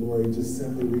Shekinah glory just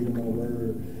simply reading my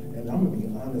word. And I'm going to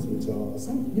be honest with y'all.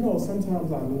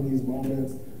 Sometimes I'm in these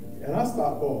moments, and I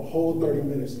stop for a whole 30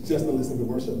 minutes just to listen to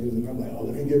worship music. I'm like,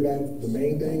 let me get back. The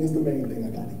main thing is the main thing.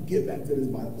 I got to get back to this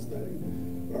Bible study.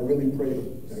 But I really pray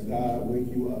that God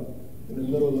wake you up in the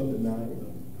middle of the night,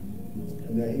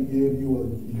 and that He give you a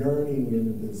yearning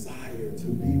and a desire to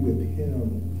be with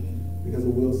Him, because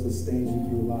it will sustain you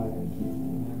through life.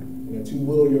 And that you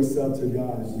will yourself to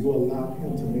God. You allow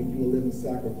Him to make you a living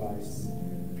sacrifice.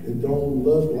 It don't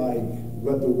look like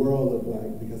what the world look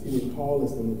like, because He didn't call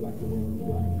us to look like the world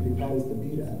look like. He didn't call us to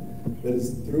be that. But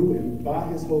it's through and by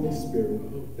His Holy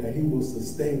Spirit that He will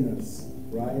sustain us,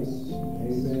 right?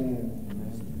 Amen.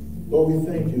 Lord, we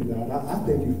thank you, God. I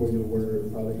thank you for your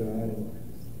word, Father God. And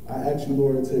I ask you,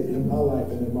 Lord, to in my life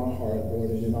and in my heart, Lord,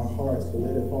 and in our hearts, to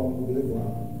let it fall on good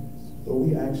ground. Lord,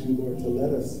 we ask you, Lord, to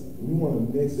we want to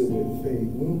mix it with faith.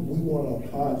 We want to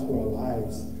apply it to our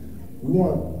lives. We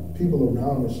want people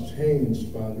around us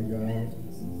changed, Father God.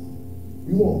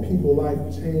 We want people life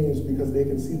changed because they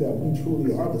can see that we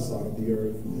truly are the salt of the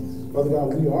earth. Father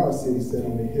God, we are a city set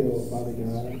on the hill, Father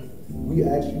God. We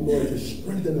ask you, Lord, to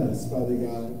strengthen us, Father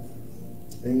God.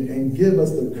 And give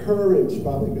us the courage,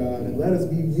 Father God, and let us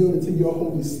be yielded to your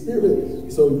Holy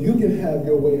Spirit so you can have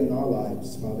your way in our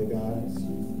lives, Father God.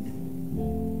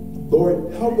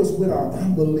 Lord, help us with our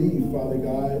unbelief, Father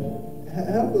God.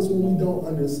 Help us when we don't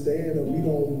understand and we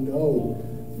don't know,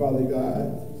 Father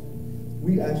God.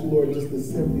 We ask you, Lord, just to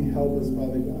simply help us,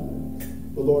 Father God.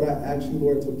 But Lord, I ask you,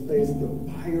 Lord, to place the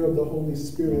fire of the Holy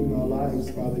Spirit in our lives,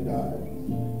 Father God.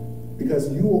 Because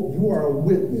you are a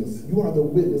witness. You are the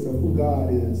witness of who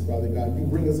God is, Father God. You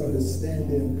bring us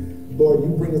understanding. Lord, you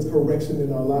bring us correction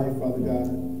in our life, Father God.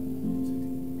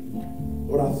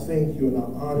 Lord, I thank you and I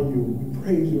honor you. We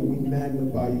praise you and we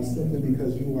magnify you simply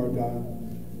because you are God.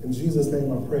 In Jesus'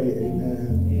 name I pray,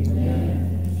 amen.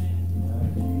 Amen.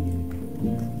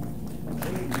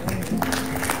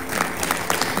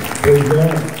 Praise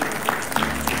God.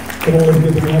 Come on, let's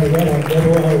get the man of God. Another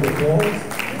round of applause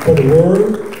for the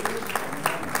word.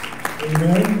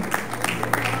 Amen.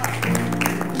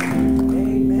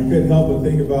 I couldn't help but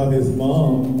think about his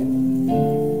mom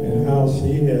and how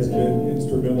she has been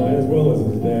instrumental, as well as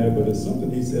his dad, but it's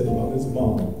something he said about his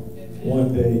mom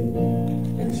one day.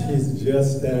 And she's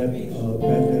just that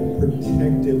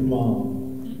protective mom.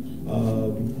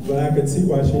 But I could see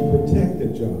why she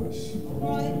protected Josh.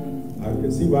 I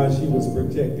could see why she was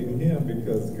protecting him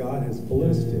because God has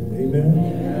blessed him. Amen?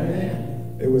 Amen.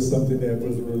 It was something that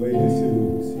was related to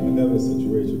another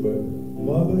situation, but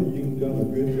Mother, you've done a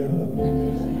good job.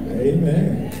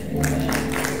 Amen.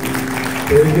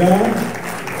 Praise God.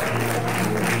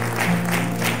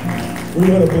 We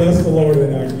want to bless the Lord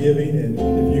in our giving, and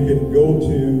if you can go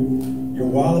to your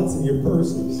wallets and your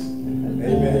purses.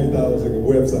 Amen. You thought it was like a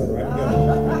website,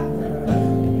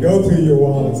 right? Go to your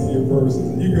wallets and your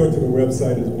purses. You can go to the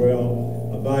website as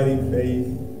well,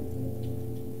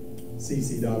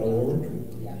 abidingfaithcc.org.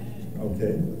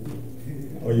 Okay.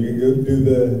 Or you can go do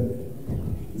the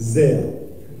Zelle.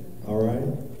 All right.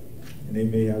 And they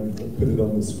may have put it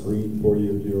on the screen for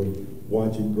you if you're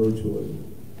watching virtually.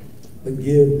 But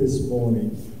give this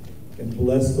morning and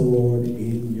bless the Lord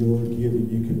in your giving.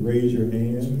 You can raise your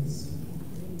hands.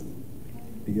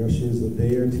 The ushers are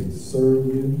there to serve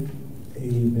you.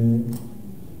 Amen.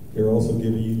 They're also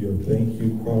giving you your thank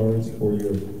you cards for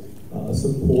your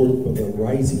support for the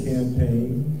Rice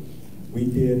campaign. We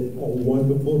did a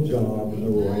wonderful job in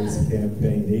the Rice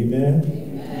campaign. Amen.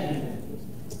 Amen.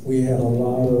 We had a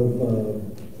lot of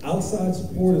outside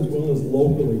support as well as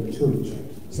locally church.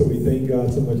 So we thank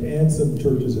God so much, and some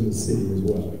churches in the city as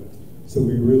well. So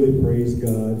we really praise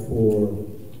God for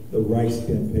the Rice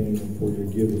campaign and for your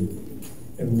giving.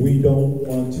 And we don't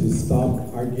want to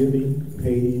stop our giving.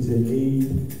 Haiti's in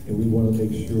need, and we want to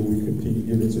make sure we continue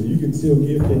giving. So you can still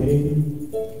give to Haiti.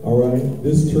 All right?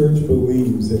 This church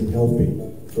believes in helping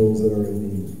those that are in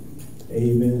need.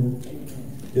 Amen.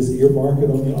 Just earmark it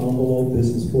on the envelope. This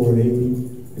is for Haiti,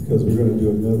 because we're going to do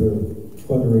another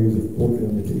fundraiser for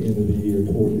them at the end of the year,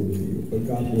 toward the end of the year. But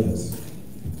God bless.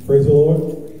 Praise the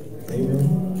Lord.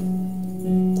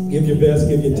 Amen. Give your best,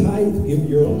 give your tithe, give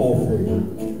your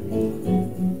offering.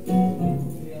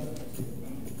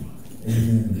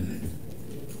 Amen.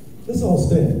 Let's all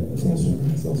stand. Let's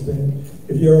all stand.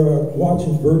 If you're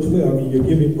watching virtually, you're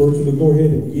giving virtually, go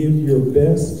ahead and give your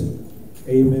best.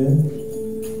 Amen.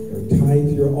 Or tithe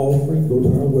your offering. Go to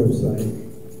our website.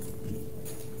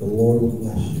 The Lord will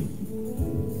bless you.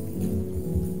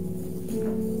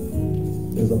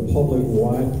 There's a public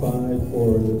Wi-Fi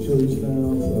for the church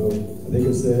now, so I think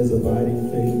it says Abiding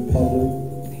Faith Public.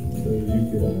 So you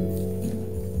can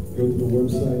go to the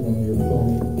website on your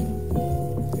phone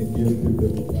and give through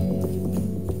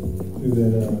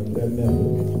that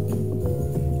method.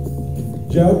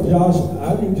 Josh,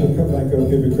 I need you to come back up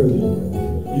here because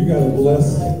you got to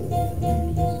bless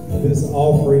this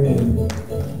offering and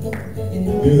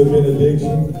do the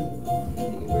benediction.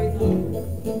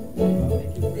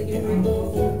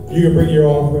 You can bring your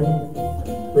offering.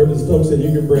 Reverend Stokes said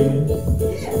you can bring it.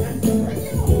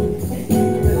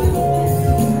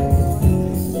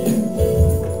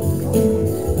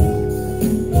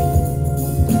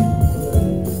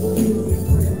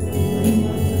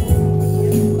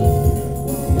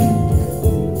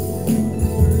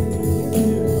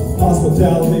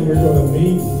 Hospitality, we're going to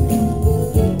meet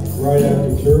right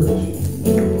after church.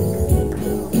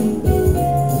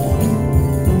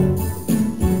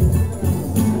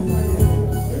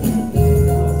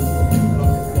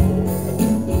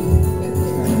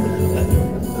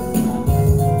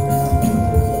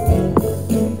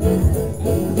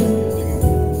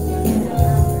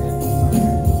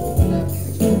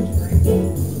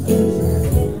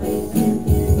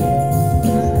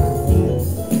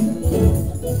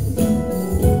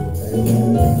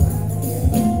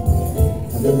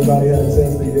 Everybody had a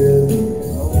chance to give.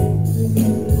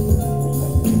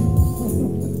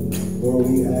 Lord,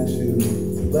 we ask you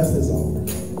to bless this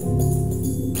offering.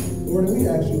 Lord, we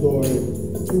ask you, Lord,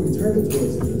 to return it to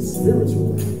us in a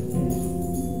spiritual way.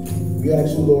 We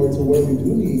ask you, Lord, to where we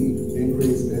do need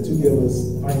increase, that you give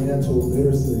us financial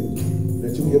literacy,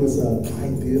 that you give us an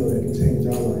ideal that can change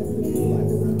our life and the life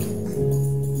around us.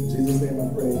 In Jesus' name I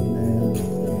pray, amen.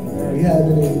 Do we have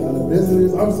any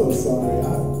visitors? I'm so sorry.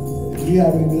 Do we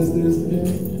have any visitors today?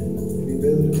 Any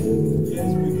visitors? Yes,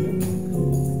 we do.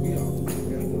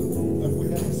 We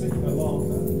haven't seen in a long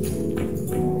time.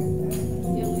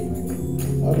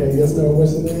 Okay, yes, sir.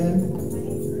 What's your name?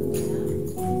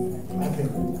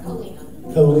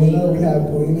 Kalina. We have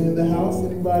Kalina in the house.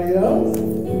 Anybody else?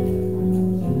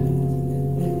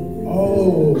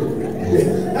 Oh.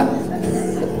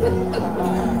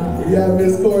 We have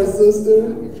Miss Cora's sister.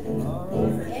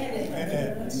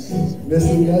 Miss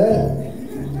Annette.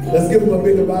 Let's give them a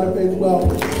big about of faith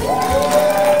welcome.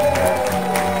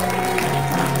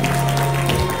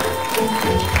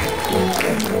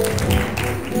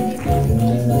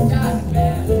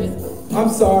 I'm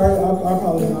sorry, I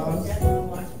apologize.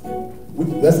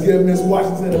 Let's give Miss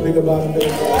Washington a big about of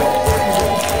faith welcome.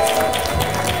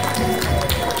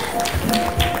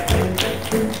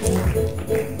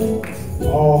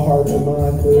 All hearts and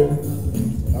minds clear.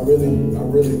 I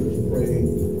really pray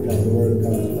that the word of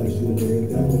God bless you today.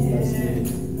 Definitely bless me.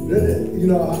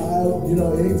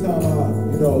 Anytime I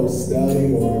study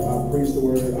or I preach the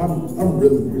word, I'm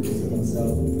really preaching to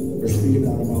myself or speaking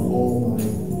out of my own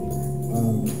mind.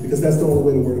 Because that's the only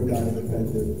way the word of God is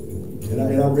effective. And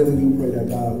I really do pray that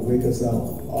God will wake us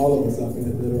up, all of us up in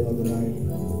the middle of the night,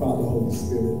 Father, Holy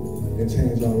Spirit, and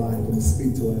change our life and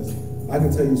speak to us. I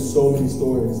can tell you so many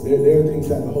stories. There are things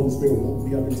that the Holy Spirit woke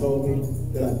me up and told me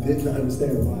that I didn't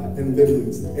understand why. And literally,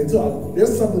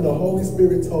 there's something the Holy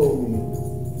Spirit told me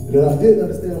that I didn't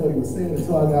understand what he was saying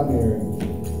until I got married.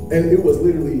 And it was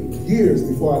literally years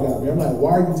before I got married. I'm like,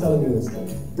 why are you telling me this?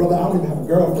 Brother, I don't even have a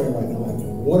girlfriend right now. Like,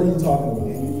 what are you talking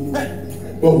about?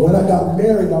 But when I got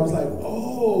married, I was like,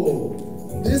 oh,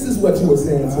 this is what you were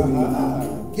saying to me. I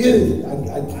get it. I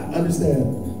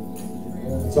understand.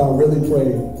 So I really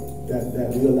pray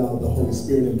that we allow the Holy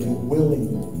Spirit and be willing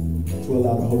to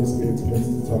allow the Holy Spirit to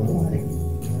minister to our life.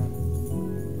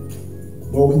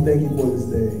 Lord, we thank you for this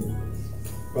day.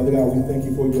 Father God, we thank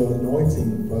you for your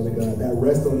anointing, Father God, that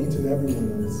rests on each and every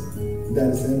one of us,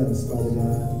 that is in us, Father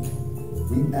God.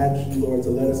 We ask you, Lord,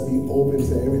 to let us be open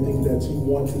to everything that you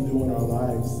want to do in our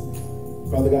lives.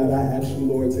 Father God, I ask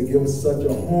you, Lord, to give us such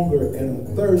a hunger and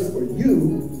a thirst for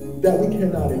you that we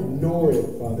cannot ignore it,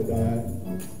 Father God.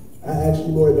 I ask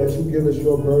you, Lord, that you give us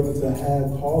your burden to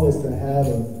call us to have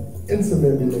an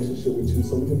intimate relationship with you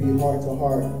so we can be heart to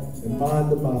heart and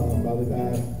mind to mind, Father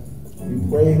God. We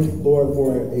pray, Lord,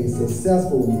 for a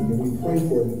successful week, and we pray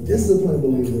for disciplined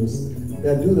believers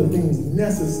that do the things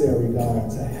necessary, God,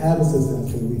 to have a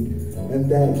successful week, and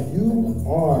that you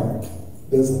are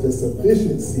the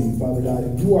sufficiency, Father God,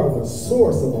 and you are the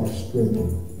source of our strength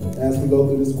as we go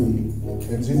through this week.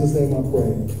 In Jesus' name I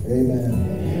pray, amen.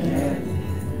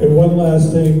 And one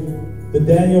last thing, the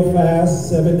Daniel fast,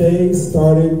 7 days,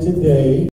 started today.